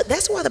 that's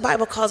why the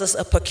Bible calls us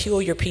a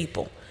peculiar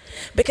people.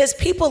 Because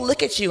people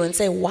look at you and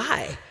say,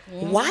 why?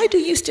 Why do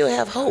you still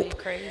have hope?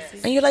 Crazy.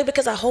 And you're like,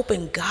 because I hope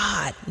in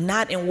God,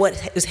 not in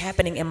what is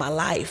happening in my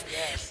life.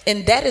 Yes.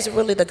 And that is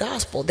really the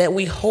gospel, that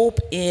we hope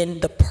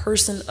in the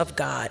person of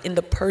God, in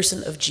the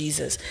person of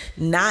Jesus,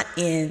 not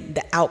in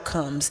the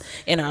outcomes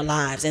in our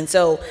lives. And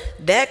so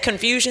that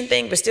confusion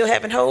thing, but still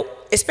having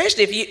hope,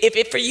 especially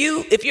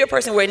if you're a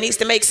person where it needs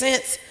to make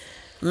sense,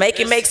 make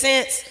it make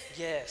sense.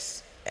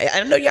 Yes.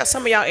 I know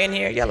some of y'all in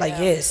here, y'all like,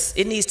 yes,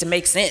 it needs to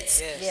make sense.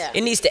 Yes. Yeah.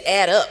 It needs to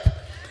add up.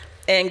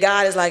 And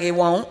God is like, it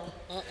won't.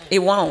 It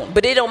won't.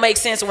 But it don't make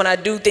sense when I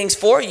do things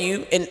for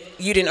you and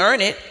you didn't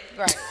earn it.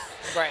 Right.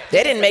 Right.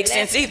 That didn't make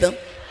sense either.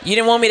 You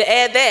didn't want me to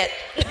add that.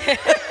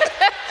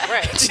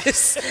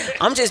 Right.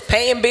 I'm just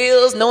paying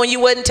bills, knowing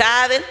you wasn't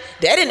tithing.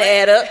 That didn't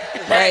add up.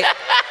 Right.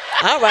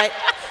 All right.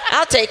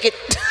 I'll take it.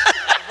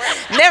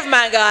 Never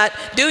mind, God.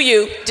 Do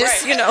you.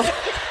 Just,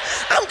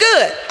 I'm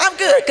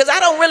good because I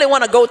don't really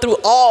want to go through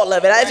all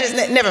of it. I just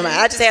never mind.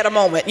 I just had a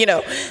moment.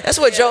 That's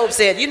what Job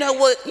said. You know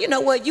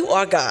what? You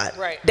are God.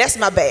 Right. That's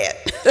my bad.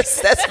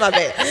 That's my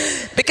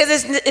bad.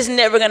 Because it's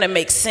never gonna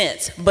make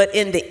sense. But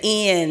in the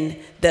end,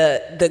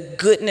 the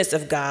goodness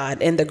of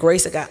God and the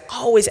grace of God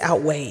always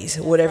outweighs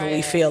whatever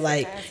we feel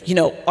like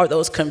are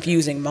those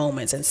confusing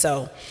moments. And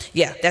so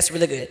that's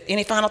really good.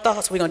 Any final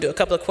thoughts? We're gonna do a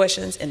couple of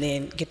questions and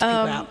then get the people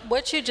out.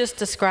 What you just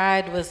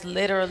described was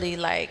literally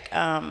like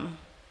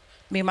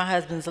me and my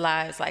husband's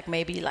lives, like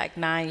maybe like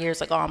 9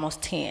 years ago,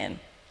 almost 10.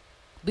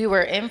 We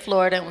were in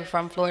Florida, and we're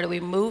from Florida.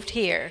 We moved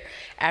here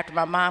after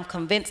my mom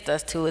convinced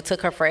us to. It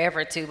took her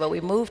forever to, but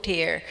we moved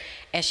here,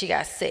 and she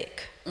got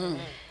sick.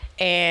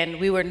 And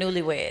we were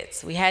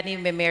newlyweds. We hadn't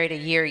even been married a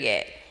year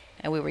yet.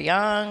 And we were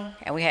young,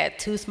 and we had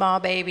 2 small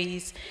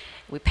babies.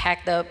 We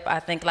packed up, I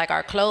think, like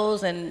our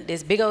clothes and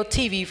this big old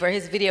TV for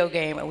his video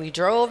game, and we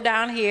drove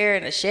down here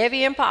in a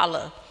Chevy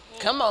Impala.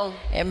 Come on.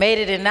 And made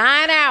it in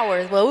 9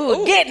 hours. Well, we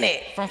were getting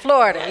it from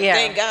Florida.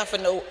 Thank God for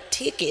no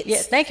tickets.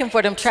 Yes, thank him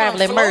for them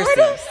traveling mercies.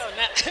 Oh,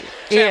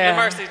 traveling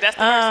mercies. That's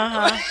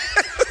the mercy.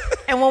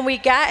 And when we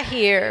got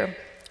here,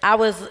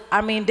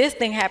 this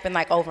thing happened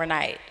like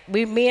overnight.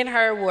 Me and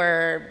her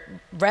were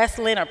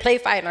wrestling or play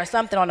fighting or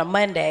something on a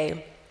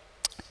Monday,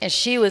 and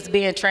she was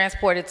being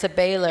transported to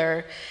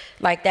Baylor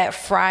like that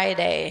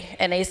Friday.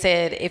 And they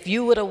said, if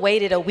you would have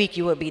waited a week,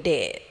 you would be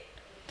dead.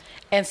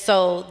 And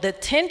so the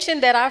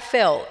tension that I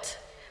felt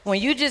when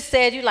you just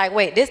said, you like,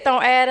 wait, this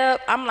don't add up.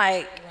 I'm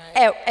like,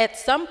 at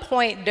some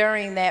point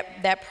during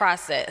that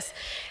process,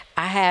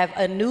 I have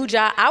a new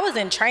job. I was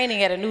in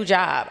training at a new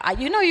job.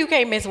 You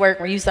can't miss work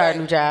when you start a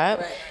new job.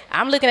 Right.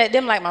 I'm looking at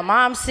them like my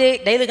mom's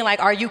sick. They looking like,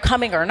 are you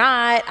coming or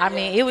not? I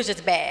mean, it was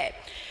just bad.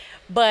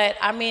 But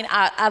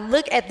I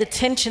look at the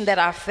tension that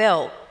I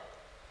felt.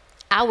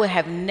 I would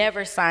have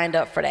never signed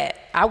up for that.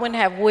 I wouldn't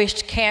have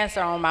wished cancer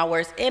on my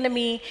worst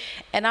enemy.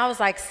 And I was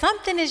like,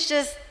 something is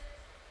just,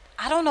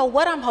 I don't know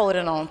what I'm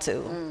holding on to.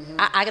 Mm-hmm.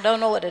 I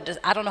don't know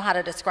I don't know how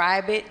to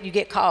describe it. You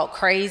get called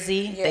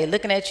crazy. Yeah. They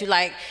looking at you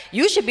like,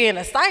 you should be in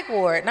a psych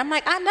ward. And I'm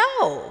like, I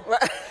know.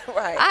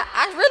 Right.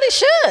 I really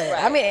should.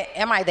 Right. I mean,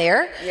 am I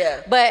there?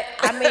 Yeah. But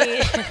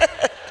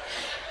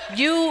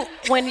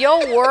when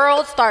your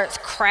world starts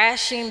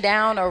crashing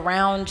down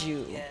around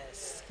you.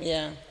 Yes.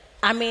 Yeah.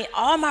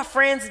 All my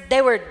friends,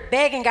 they were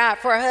begging God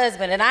for a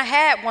husband, and I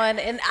had one,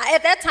 and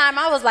at that time,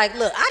 I was like,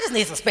 look, I just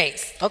need some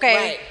space, okay?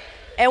 Right.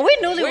 And we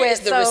newlyweds, Where's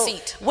the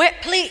receipt?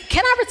 Please,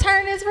 can I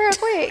return this real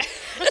quick?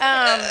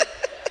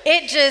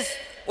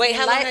 Wait,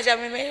 how long had y'all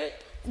been married?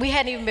 We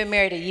hadn't even been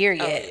married a year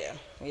yet.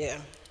 Oh,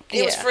 yeah.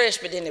 It was fresh,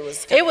 but then it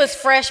was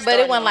fresh, but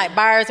it wasn't like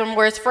buyer's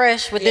remorse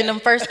fresh within them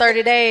first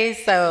 30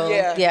 days. So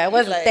it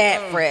wasn't like,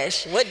 that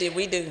fresh. What did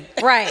we do?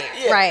 Right.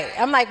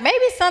 I'm like,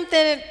 maybe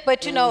something,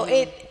 but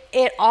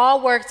it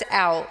all worked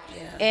out.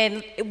 Yeah.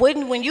 And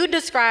when you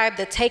describe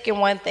the taking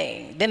one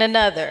thing, then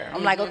another,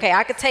 I'm like, okay,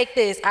 I can take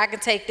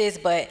this,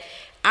 but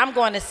I'm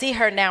going to see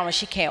her now and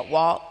she can't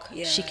walk,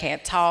 she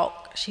can't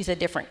talk, she's a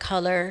different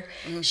color,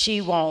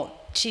 she's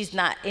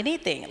not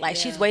anything, like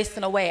she's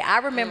wasting away. I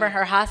remember in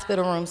her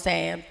hospital room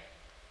saying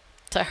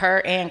to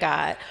her and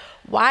God,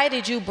 why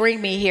did you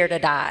bring me here to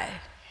die?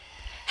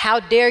 How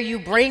dare you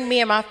bring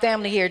me and my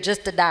family here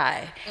just to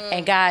die?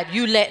 And God,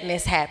 you letting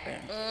this happen.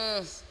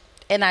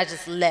 And I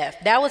just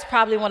left. That was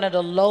probably one of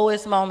the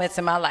lowest moments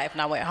in my life.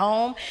 And I went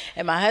home,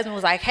 and my husband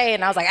was like, hey,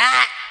 and I was like,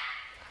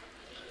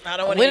 I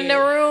don't want to went in the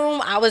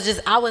room. I was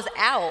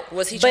out.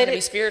 Was he trying to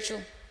be spiritual?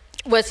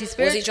 Was he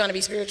spiritual? Was he trying to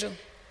be spiritual?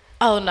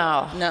 Oh,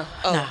 no. No.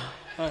 Oh. No.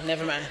 Oh,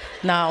 never mind.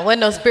 No, wasn't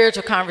no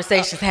spiritual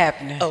conversations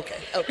happening. Okay.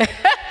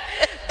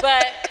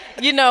 But,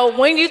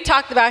 when you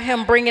talked about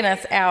him bringing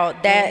us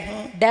out,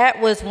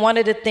 that was one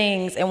of the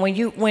things. And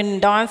when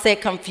Dawn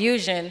said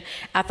confusion,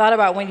 I thought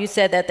about when you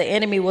said that the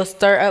enemy will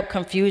stir up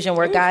confusion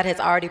where God has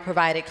already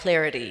provided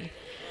clarity.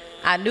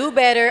 I knew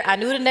better. I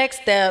knew the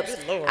next steps.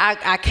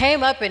 I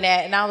came up in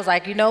that, and I was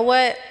like, you know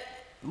what?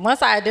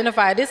 once I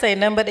identified this ain't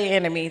nothing but the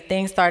enemy,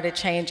 things started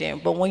changing.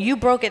 But when you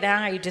broke it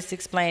down, how you just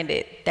explained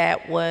it,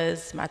 that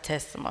was my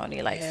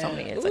testimony, like so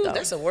many years ago.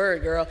 That's a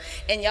word, girl.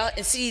 And y'all,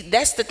 and see,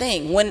 that's the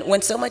thing.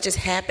 When so much is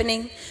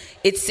happening,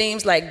 it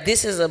seems like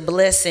this is a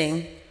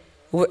blessing.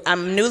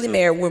 I'm newly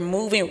married. We're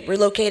moving,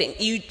 relocating.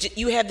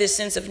 You have this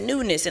sense of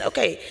newness, and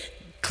okay,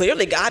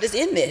 clearly God is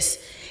in this.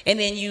 And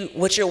then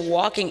what you're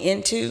walking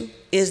into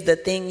is the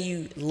thing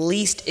you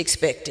least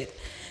expected.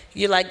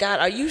 You're like, God,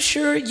 are you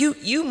sure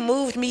you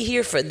moved me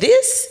here for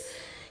this?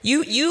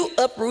 You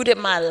uprooted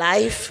my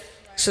life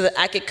so that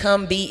I could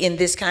come be in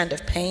this kind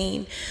of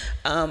pain.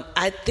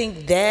 I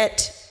think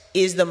that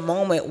is the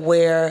moment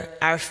where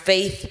our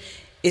faith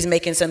is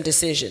making some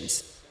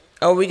decisions.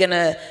 Are we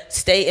gonna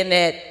stay in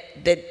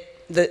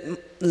the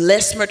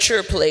less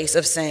mature place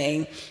of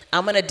saying,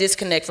 I'm gonna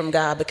disconnect from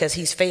God because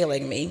he's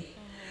failing me?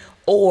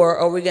 Or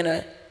are we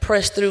gonna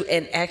press through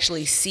and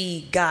actually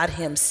see God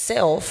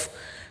himself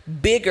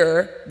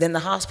bigger than the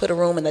hospital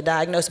room and the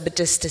diagnosis, but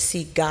just to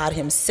see God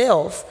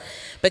himself?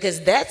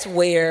 Because that's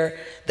where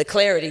the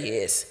clarity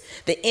is.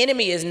 The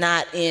enemy is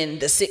not in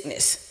the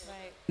sickness.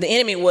 Right. The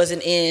enemy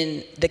wasn't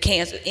in the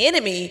cancer. The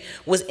enemy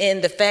was in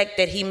the fact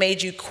that he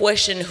made you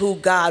question who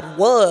God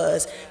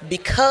was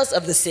because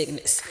of the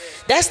sickness.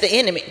 That's the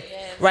enemy,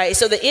 right?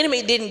 So the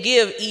enemy didn't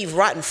give Eve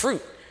rotten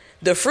fruit.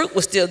 The fruit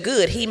was still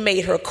good. He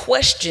made her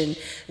question,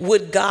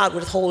 would God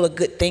withhold a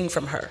good thing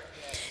from her?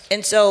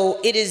 And so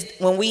it is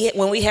when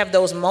we have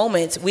those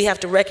moments, we have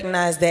to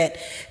recognize that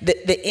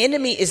the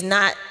enemy is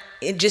not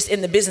just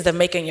in the business of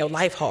making your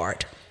life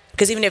hard.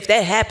 Because even if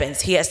that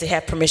happens, he has to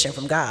have permission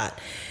from God.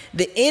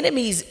 The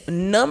enemy's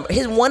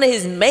one of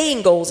his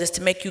main goals is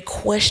to make you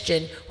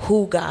question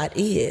who God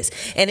is.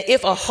 And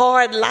if a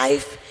hard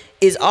life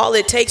is all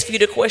it takes for you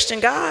to question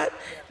God,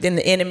 then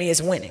the enemy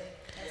is winning.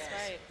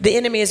 The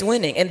enemy is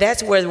winning. And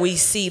that's where we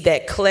see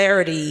that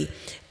clarity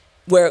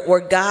where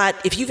God,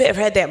 if you've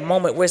ever had that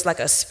moment where it's like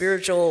a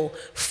spiritual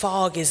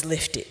fog is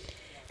lifted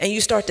and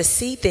you start to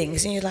see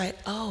things and you're like,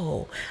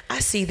 oh, I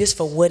see this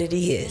for what it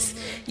is.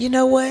 You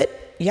know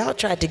what? Y'all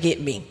tried to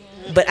get me,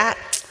 but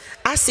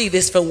I see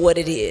this for what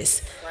it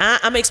is.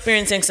 I'm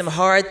experiencing some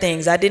hard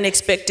things. I didn't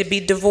expect to be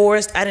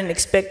divorced. I didn't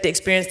expect to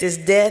experience this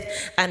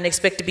death. I didn't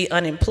expect to be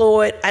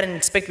unemployed. I didn't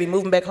expect to be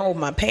moving back home with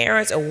my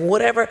parents or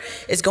whatever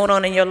is going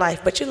on in your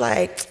life. But you're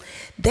like,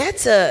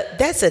 that's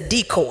a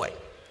decoy.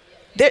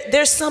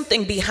 There's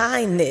something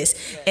behind this.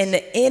 And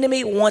the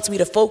enemy wants me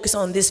to focus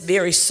on this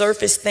very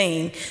surface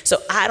thing so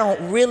I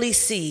don't really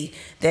see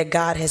that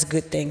God has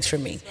good things for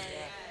me.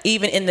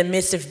 Even in the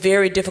midst of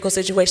very difficult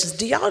situations.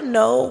 Do y'all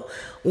know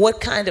what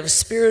kind of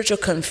spiritual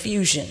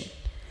confusion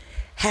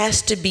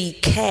has to be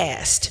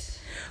cast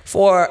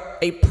for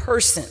a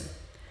person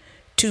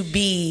to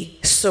be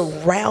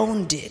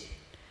surrounded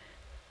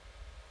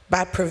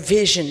by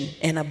provision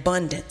and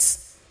abundance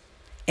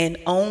and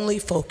only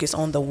focus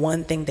on the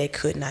one thing they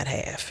could not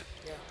have?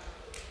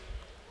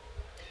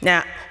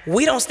 Now,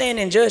 we don't stand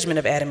in judgment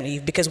of Adam and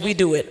Eve because we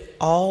do it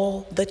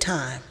all the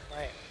time.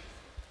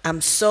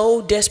 I'm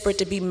so desperate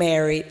to be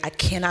married, I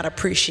cannot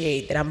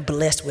appreciate that I'm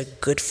blessed with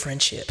good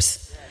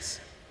friendships. Yes.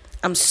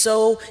 I'm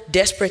so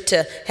desperate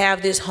to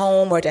have this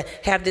home or to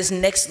have this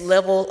next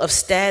level of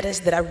status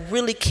that I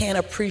really can't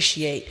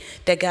appreciate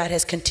that God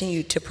has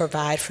continued to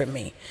provide for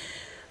me.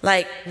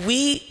 Like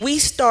we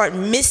start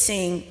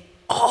missing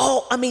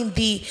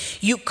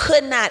you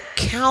could not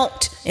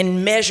count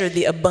and measure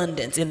the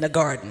abundance in the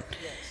garden.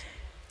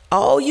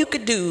 All she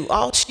could do,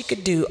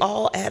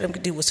 all Adam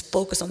could do was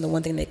focus on the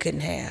one thing they couldn't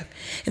have.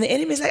 And the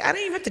enemy's like, I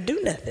didn't even have to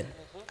do nothing.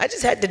 I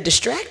just had to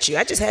distract you.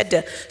 I just had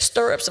to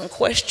stir up some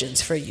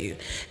questions for you.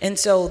 And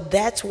so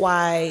that's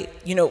why,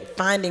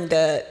 finding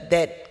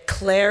that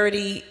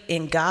clarity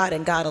in God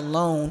and God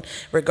alone,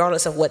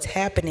 regardless of what's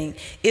happening,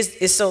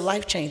 is so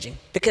life-changing.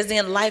 Because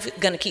then life is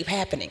going to keep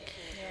happening.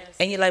 Yes.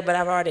 And you're like, but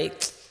I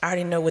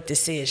already know what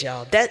this is,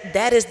 y'all.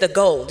 That is the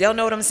goal. Y'all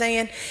know what I'm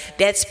saying?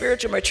 That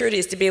spiritual maturity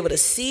is to be able to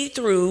see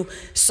through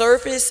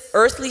surface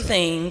earthly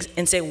things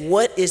and say,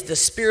 what is the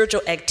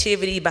spiritual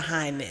activity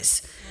behind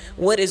this?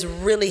 What is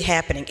really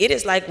happening? It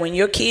is like when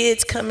your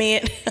kids come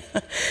in.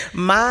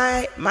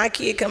 my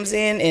kid comes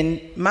in,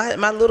 and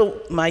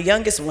my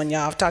youngest one,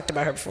 y'all, I've talked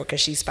about her before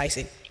because she's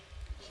spicy.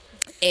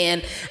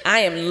 And I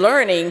am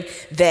learning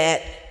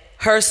that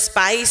her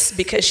spice,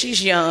 because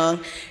she's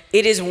young,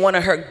 it is one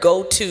of her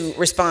go-to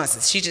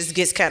responses. She just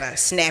gets kind of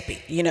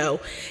snappy,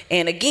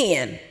 And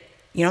again,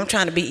 I'm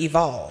trying to be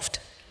evolved.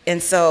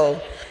 And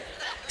so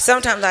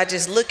sometimes I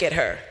just look at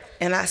her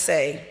and I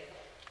say,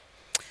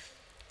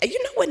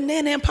 you know what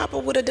Nana and Papa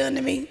would have done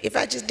to me if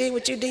I just did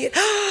what you did?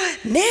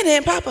 Nana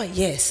and Papa,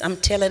 yes, I'm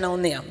telling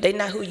on them. They're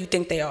not who you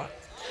think they are.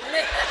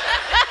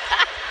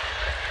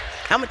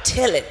 I'm going to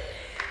tell it.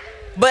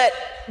 But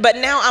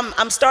now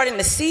I'm starting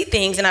to see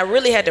things, and I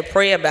really had to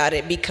pray about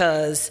it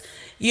because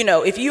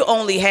if you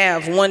only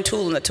have one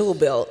tool in the tool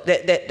belt,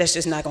 that's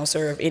just not going to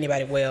serve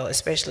anybody well,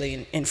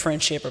 especially in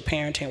friendship or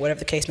parenting, whatever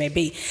the case may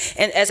be.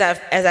 And as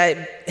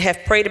I have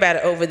prayed about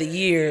it over the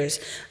years,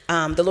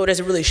 the Lord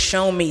has really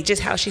shown me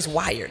just how she's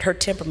wired, her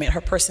temperament,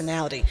 her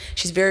personality.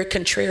 She's very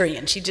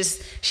contrarian.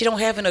 She don't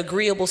have an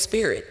agreeable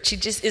spirit. She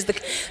just is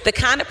the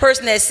kind of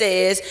person that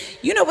says,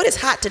 you know what,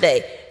 it's hot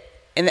today.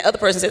 And the other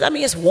person says, I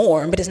mean, it's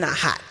warm, but it's not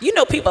hot. You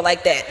know people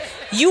like that.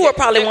 You are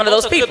probably one of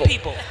those people.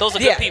 Those are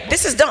good people.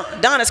 This is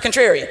Dawn. Dawn is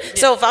contrarian. Yeah.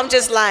 So if I'm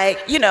just like,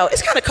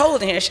 it's kind of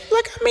cold in here. She's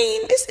like, I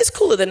mean, it's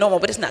cooler than normal,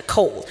 but it's not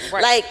cold.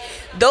 Right. Like,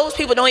 those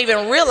people don't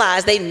even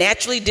realize they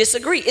naturally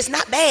disagree. It's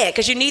not bad,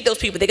 because you need those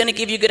people. They're going to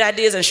give you good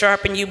ideas and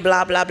sharpen you,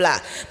 blah, blah, blah.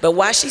 But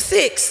while she's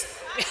 6,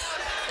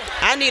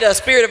 I need a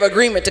spirit of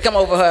agreement to come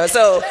over her.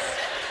 So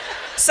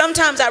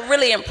sometimes I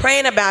really am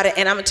praying about it,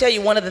 and I'm going to tell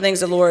you one of the things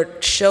the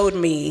Lord showed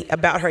me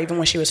about her even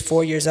when she was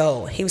 4 years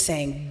old. He was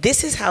saying,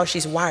 this is how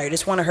she's wired.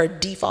 It's one of her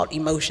default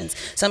emotions.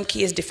 Some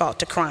kids default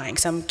to crying.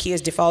 Some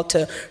kids default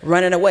to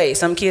running away.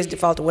 Some kids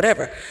default to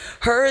whatever.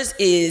 Hers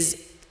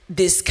is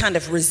this kind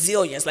of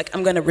resilience, like,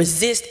 I'm going to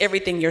resist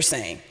everything you're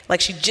saying.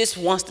 Like, she just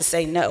wants to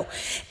say no.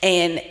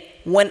 And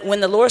when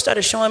the Lord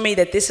started showing me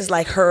that this is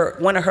like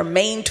one of her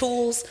main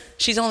tools,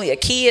 she's only a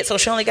kid, so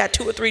she only got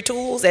 2 or 3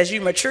 tools. As you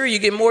mature, you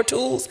get more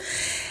tools.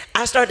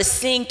 I started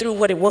seeing through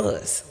what it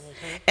was.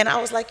 And I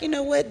was like, you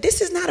know what?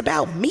 This is not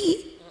about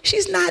me.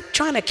 She's not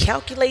trying to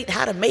calculate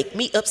how to make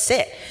me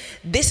upset.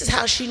 This is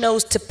how she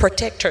knows to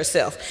protect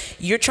herself.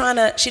 She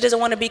doesn't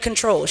want to be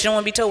controlled. She don't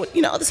want to be told,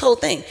 this whole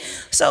thing.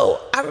 So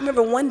I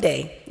remember one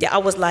day, I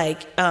was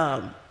like,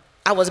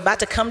 I was about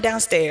to come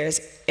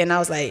downstairs, and I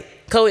was like,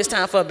 Chloe, it's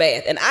time for a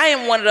bath. And I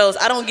am one of those,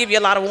 I don't give you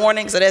a lot of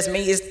warnings, so that's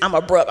me. I'm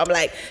abrupt. I'm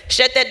like,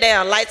 shut that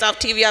down, lights off,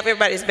 TV off,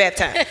 everybody's bath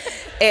time.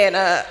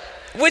 And,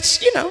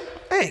 which,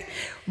 hey.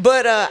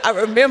 But I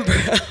remember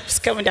I was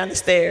coming down the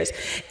stairs,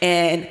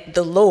 and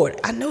the Lord,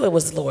 I know it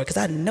was the Lord, because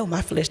I know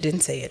my flesh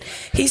didn't say it.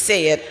 He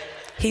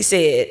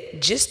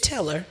said, just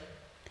tell her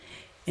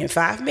in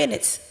 5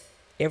 minutes,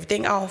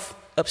 everything off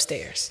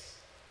upstairs.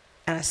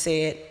 And I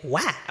said,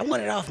 why? I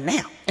want it off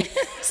now.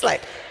 It's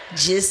like,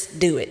 just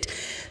do it.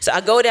 So I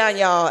go down,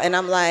 y'all, and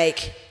I'm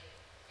like,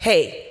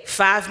 hey,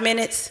 5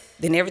 minutes,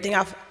 then everything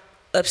off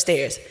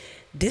upstairs.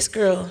 This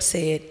girl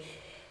said,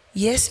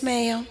 yes,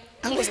 ma'am.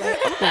 I was like,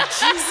 oh,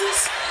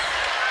 Jesus.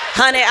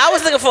 Honey, I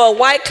was looking for a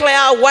white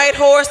cloud, white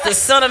horse, the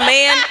Son of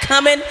Man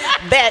coming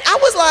back. I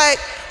was like,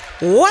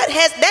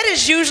 that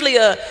is usually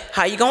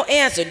how you gonna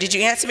answer? Did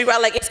you answer me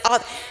right? Like, it's all,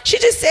 she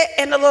just said,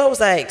 and the Lord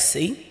was like,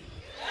 see?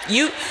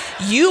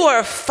 You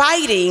are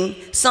fighting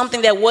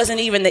something that wasn't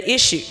even the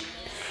issue.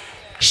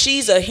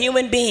 She's a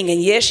human being,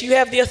 and yes, you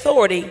have the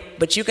authority,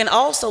 but you can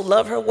also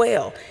love her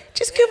well.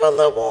 Just give her a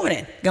little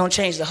warning. Gonna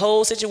change the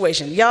whole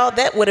situation. Y'all,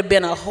 that would have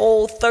been a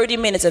whole 30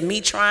 minutes of me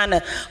trying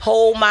to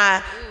hold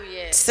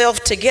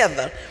myself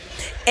together.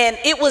 And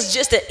it was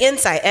just an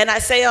insight. And I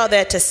say all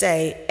that to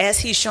say, as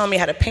he's shown me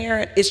how to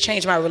parent, it's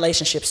changed my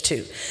relationships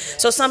too.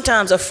 So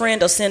sometimes a friend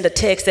will send a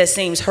text that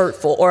seems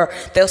hurtful, or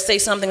they'll say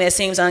something that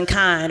seems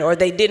unkind, or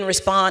they didn't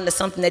respond to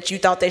something that you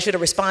thought they should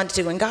have responded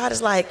to. And God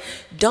is like,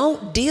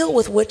 don't deal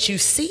with what you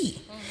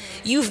see.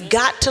 You've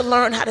got to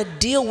learn how to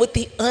deal with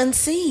the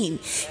unseen.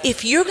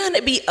 If you're going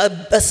to be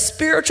a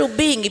spiritual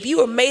being, if you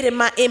are made in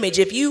my image,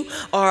 if you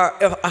are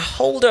a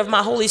holder of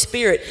my Holy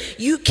Spirit,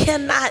 you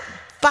cannot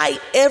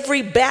fight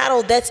every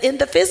battle that's in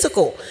the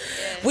physical.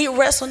 We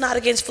wrestle not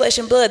against flesh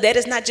and blood. That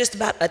is not just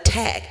about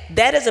attack.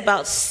 That is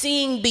about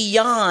seeing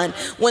beyond.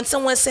 When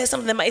someone says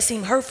something that might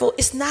seem hurtful,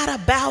 it's not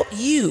about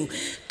you.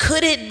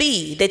 Could it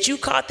be that you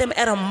caught them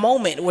at a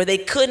moment where they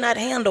could not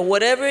handle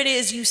whatever it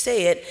is you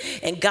said,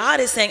 and God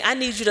is saying, I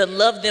need you to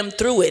love them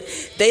through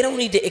it. They don't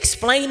need to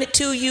explain it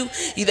to you.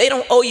 They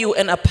don't owe you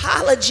an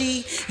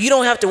apology. You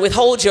don't have to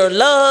withhold your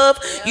love.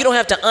 You don't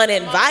have to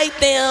uninvite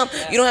them.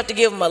 You don't have to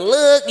give them a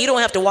look. You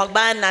don't have to walk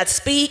by and not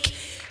speak.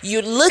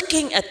 You're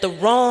looking at the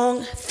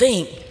wrong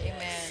thing.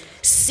 Amen.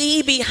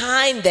 See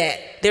behind that.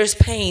 There's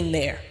pain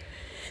there.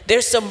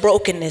 There's some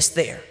brokenness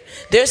there.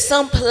 There's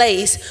some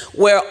place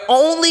where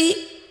only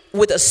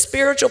with a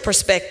spiritual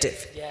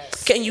perspective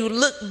can you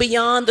look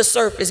beyond the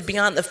surface,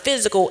 beyond the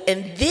physical,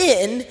 and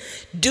then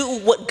do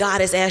what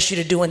God has asked you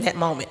to do in that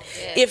moment.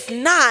 If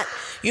not,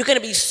 you're going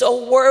to be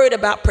so worried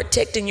about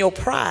protecting your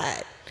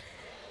pride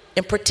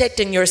and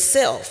protecting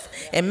yourself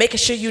and making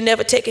sure you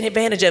never taking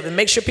advantage of it.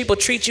 Make sure people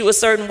treat you a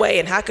certain way.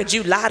 And how could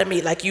you lie to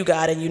me like you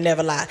God and you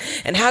never lie?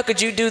 And how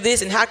could you do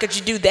this and how could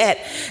you do that?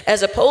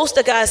 As opposed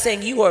to God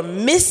saying you are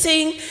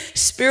missing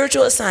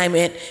spiritual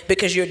assignment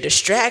because you're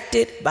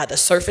distracted by the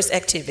surface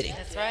activity.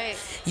 That's right.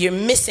 You're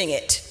missing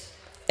it.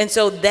 And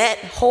so that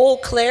whole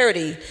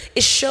clarity,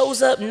 it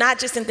shows up not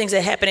just in things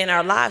that happen in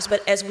our lives,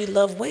 but as we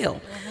love well,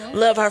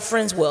 love our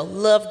friends well,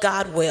 love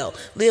God well,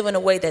 live in a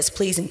way that's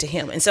pleasing to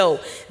him. And so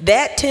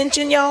that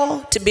tension,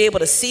 y'all, to be able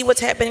to see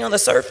what's happening on the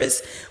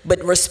surface,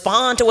 but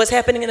respond to what's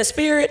happening in the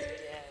spirit,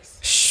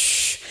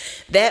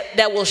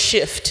 that will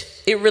shift.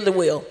 It really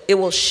will. It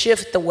will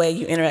shift the way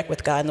you interact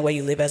with God and the way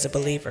you live as a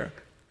believer.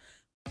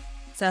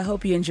 So I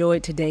hope you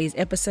enjoyed today's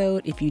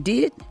episode. If you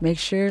did, make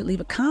sure leave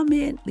a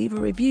comment, leave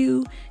a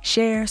review,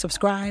 share,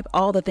 subscribe,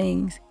 all the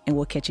things, and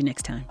we'll catch you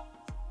next time.